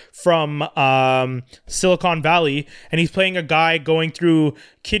Middleditch from Silicon Valley, and he's playing a guy going through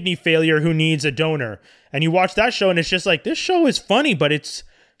kidney failure who needs a donor. And you watch that show, and it's just like, this show is funny, but it's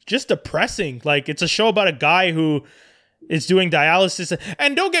just depressing. Like, it's a show about a guy who is doing dialysis.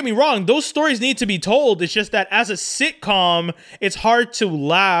 And don't get me wrong, those stories need to be told. It's just that as a sitcom, it's hard to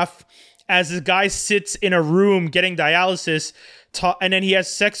laugh as this guy sits in a room getting dialysis, and then he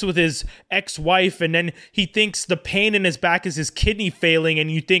has sex with his ex-wife, and then he thinks the pain in his back is his kidney failing, and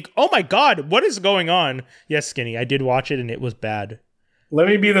you think, oh my God, what is going on? Yes, Skinny, I did watch it, and it was bad. Let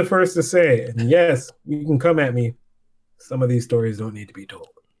me be the first to say, and yes, you can come at me. Some of these stories don't need to be told.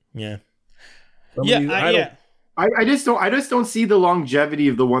 Yeah. I just don't see the longevity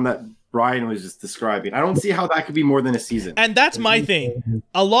of the one that Brian was just describing. I don't see how that could be more than a season. And that's my thing.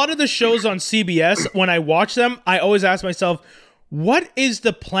 A lot of the shows on CBS, when I watch them, I always ask myself, what is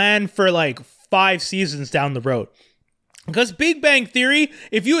the plan for like 5 seasons down the road? Because Big Bang Theory,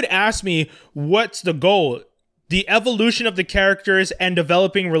 if you had asked me what's the goal, the evolution of the characters and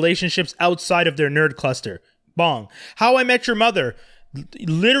developing relationships outside of their nerd cluster. Bong. How I Met Your Mother.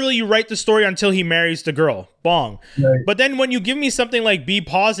 Literally, you write the story until he marries the girl. Bong. Right. But then when you give me something like Be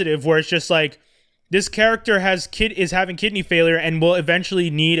Positive, where it's just like, this character is having kidney failure and will eventually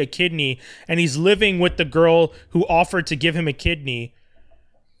need a kidney, and he's living with the girl who offered to give him a kidney.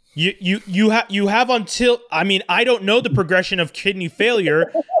 You have until, I mean, I don't know the progression of kidney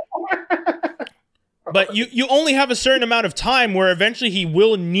failure, but you only have a certain amount of time where eventually he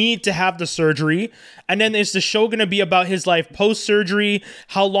will need to have the surgery. And then is the show going to be about his life post-surgery?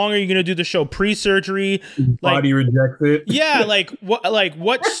 How long are you going to do the show pre-surgery? Body rejects it. Yeah,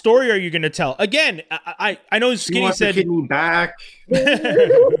 what story are you going to tell? Again, I know Skinny said kidney back.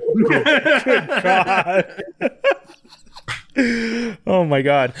 Good God. Oh my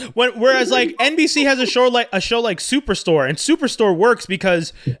God. Whereas like NBC has a show like Superstore, and Superstore works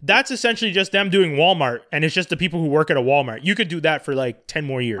because that's essentially just them doing Walmart, and it's just the people who work at a Walmart. You could do that for like 10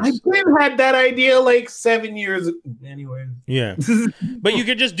 more years. I had that idea like 7 years anyway. Yeah. But you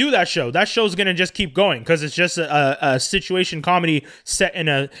could just do that show. That show's going to just keep going because it's just a situation comedy set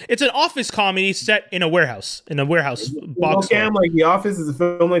it's an office comedy set in a warehouse box. Okay, I'm like The Office. Is a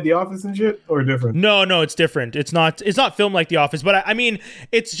film like The Office and shit, or different? No, it's different. It's not filmed like The Office, but I mean,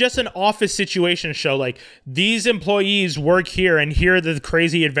 it's just an office situation show. Like, these employees work here, and here are the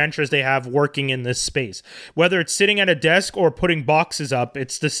crazy adventures they have working in this space. Whether it's sitting at a desk or putting boxes up,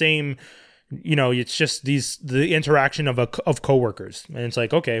 it's the same. You know, it's just the interaction of coworkers, and it's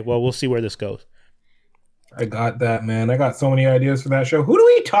like, okay, well, we'll see where this goes. I got that, man. I got so many ideas for that show. Who do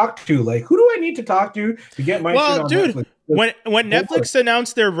we talk to? Like, who do I need to talk to get my shit on Netflix? When Netflix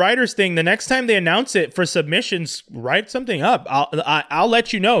announced their writers thing, the next time they announce it for submissions, write something up. I'll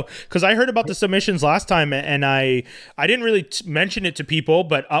let you know, because I heard about the submissions last time, and I didn't really mention it to people,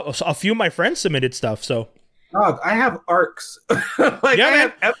 but a few of my friends submitted stuff. So, I have arcs.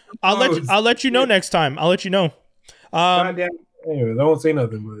 Man. I'll let you know next time. I'll let you know. Goddamn. Anyways, I won't say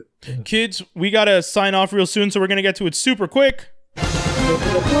nothing, but yeah. Kids, we gotta sign off real soon, so we're gonna get to it super quick.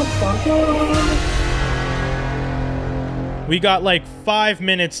 We got like 5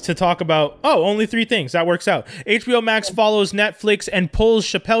 minutes to talk about, only 3 things. That works out. HBO Max follows Netflix and pulls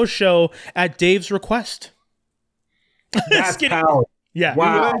Chappelle's show at Dave's request. That's power. Yeah.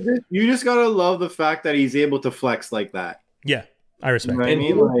 Wow. You just gotta love the fact that he's able to flex like that. Yeah, I respect it. I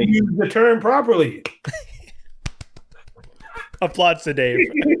mean, like, use the term properly. Applause to Dave.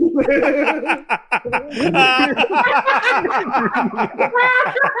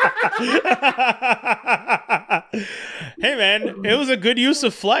 Hey man, it was a good use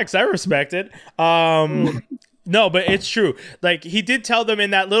of flex. I respect it. No, but it's true. Like, he did tell them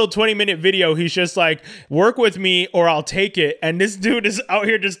in that little 20-minute video, he's just like, work with me or I'll take it. And this dude is out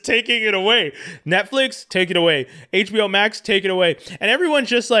here just taking it away. Netflix, take it away. HBO Max, take it away. And everyone's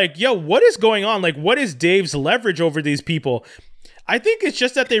just like, yo, what is going on? Like, what is Dave's leverage over these people? I think it's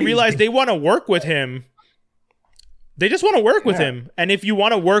just that they realize they want to work with him. They just want to work with him. And if you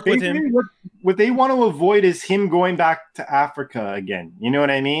want to work with him... What they want to avoid is him going back to Africa again. You know what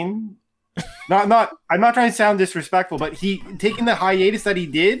I mean? I'm not trying to sound disrespectful, but he taking the hiatus that he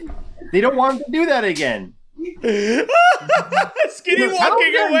did, they don't want him to do that again. Skinny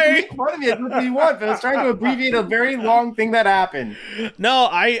walking away. Make fun of me as much as you want, but I was trying to abbreviate a very long thing that happened. No,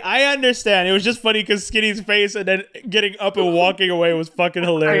 I understand. It was just funny because Skinny's face and then getting up and walking away was fucking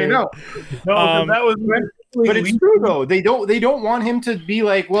hilarious. I know. No, that was. But it's true though. They don't want him to be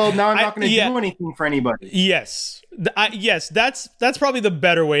like, well, now I'm not going to do anything for anybody. Yes. Yes, that's probably the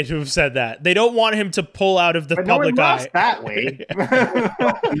better way to have said that. They don't want him to pull out of the public eye. That way.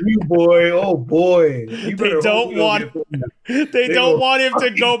 You boy, oh boy. They don't want him to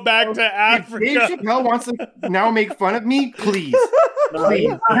go back to Africa. If Dave Chappelle wants to now make fun of me, please.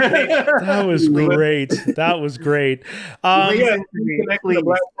 Please. That was great. That was great. The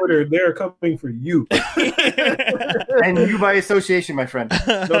Black Twitter, they're coming for you. And you by association, my friend.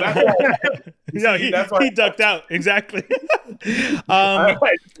 No, that's why he ducked out. Exactly.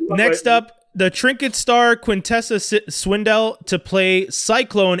 Next up, the Trinket star Quintessa Swindell to play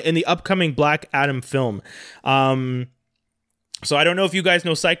Cyclone in the upcoming Black Adam film. So I don't know if you guys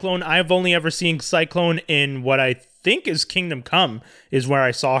know Cyclone. I've only ever seen Cyclone in what I think is Kingdom Come, is where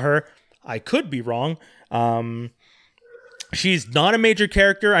I saw her. I could be wrong. She's not a major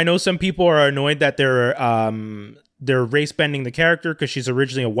character. I know some people are annoyed that they're race bending the character because she's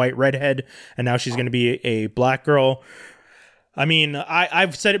originally a white redhead and now she's going to be a black girl. I mean,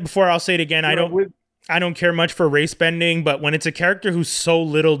 I've said it before. I'll say it again. I don't care much for race bending, but when it's a character who's so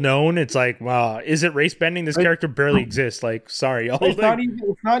little known, it's like, wow, is it race bending? This character barely exists. Like, sorry, y'all. It's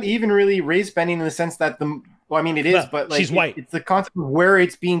not even really race bending in the sense that it is, but like she's white. It's the concept of where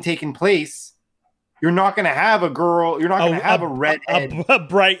it's being taken place. you're not going to have a girl. You're not going to have a redhead, a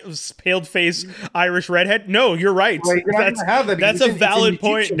bright, pale face Irish redhead. No, you're right. Like, you're not gonna have that That's because a valid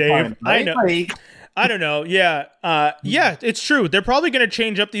point, Egyptian Dave. time, right? I know. Like, I don't know. Yeah. Yeah, it's true. They're probably going to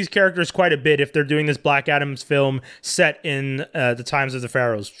change up these characters quite a bit if they're doing this Black Adam's film set in the times of the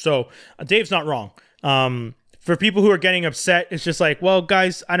pharaohs. So Dave's not wrong. For people who are getting upset, it's just like, well,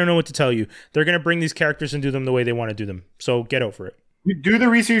 guys, I don't know what to tell you. They're going to bring these characters and do them the way they want to do them. So get over it. you do the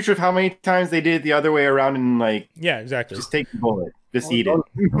research of how many times they did it the other way around, and like, Yeah, exactly. just take the bullet, just eat it.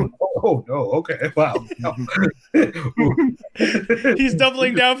 Oh no! Okay, wow. No. He's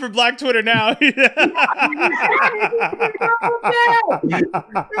doubling down for Black Twitter now.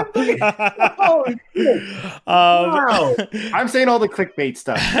 Wow. I'm saying all the clickbait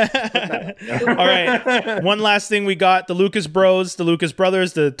stuff. All right. One last thing we got the Lucas Bros, the Lucas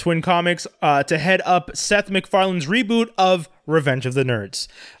Brothers, the Twin Comics to head up Seth MacFarlane's reboot of Revenge of the Nerds.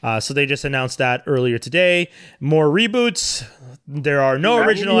 So they just announced that earlier today. More reboots. There are no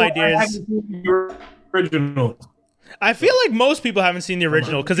original ideas. Original. I feel like most people haven't seen the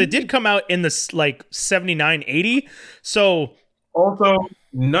original because it did come out in the like 79, 80. So Also,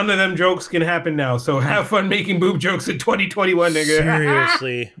 none of them jokes can happen now. So have fun making boob jokes in 2021, nigga.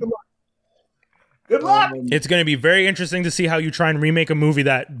 seriously, Good luck. it's going to be very interesting to see how you try and remake a movie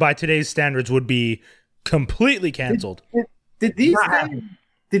that by today's standards would be completely canceled. Did these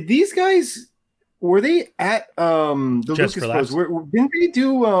guys were they at the Just Lucas for Bros? Laughs? Didn't they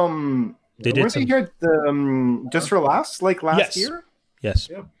do They did weren't some- they here at the Just for Laughs like last Yes. year? Yes.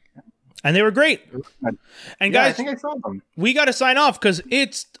 Yeah. And they were great. And Yeah, I guys, think I saw them. we got to sign off because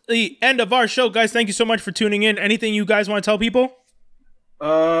it's the end of our show. Guys, thank you so much for tuning in. Anything you guys want to tell people?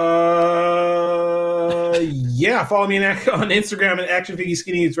 Yeah, follow me on Instagram and Action Figgy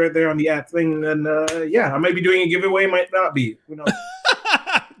Skinny. It's right there on the app thing. And yeah, I might be doing a giveaway, might not be. Who knows?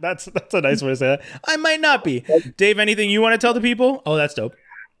 That's a nice way to say that. I might not be. Dave, anything you want to tell the people? Oh, that's dope.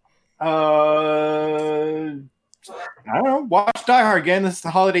 I don't know. Watch Die Hard again. This is the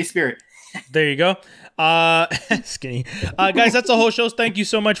holiday spirit. There you go. Skinny. Guys, that's the whole show. Thank you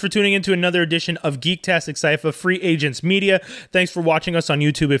so much for tuning into another edition of Geektastic Cypher Free Agents Media. Thanks for watching us on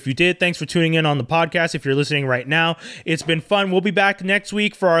YouTube if you did. Thanks for tuning in on the podcast if you're listening right now. It's been fun. We'll be back next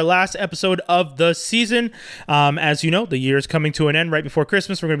week for our last episode of the season. As you know, the year is coming to an end right before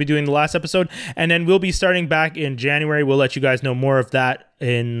Christmas. We're going to be doing the last episode, and then we'll be starting back in January. We'll let you guys know more of that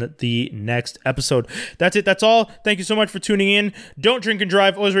in the next episode. That's it. That's all. Thank you so much for tuning in. Don't drink and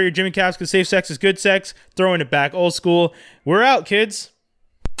drive. Always wear your Jimmy caps because safe sex is good sex. Throwing it back old school. We're out, kids.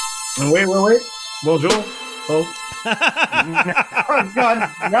 Wait. Well, Joel. Oh. Oh,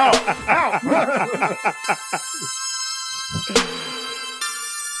 God. No. Ow.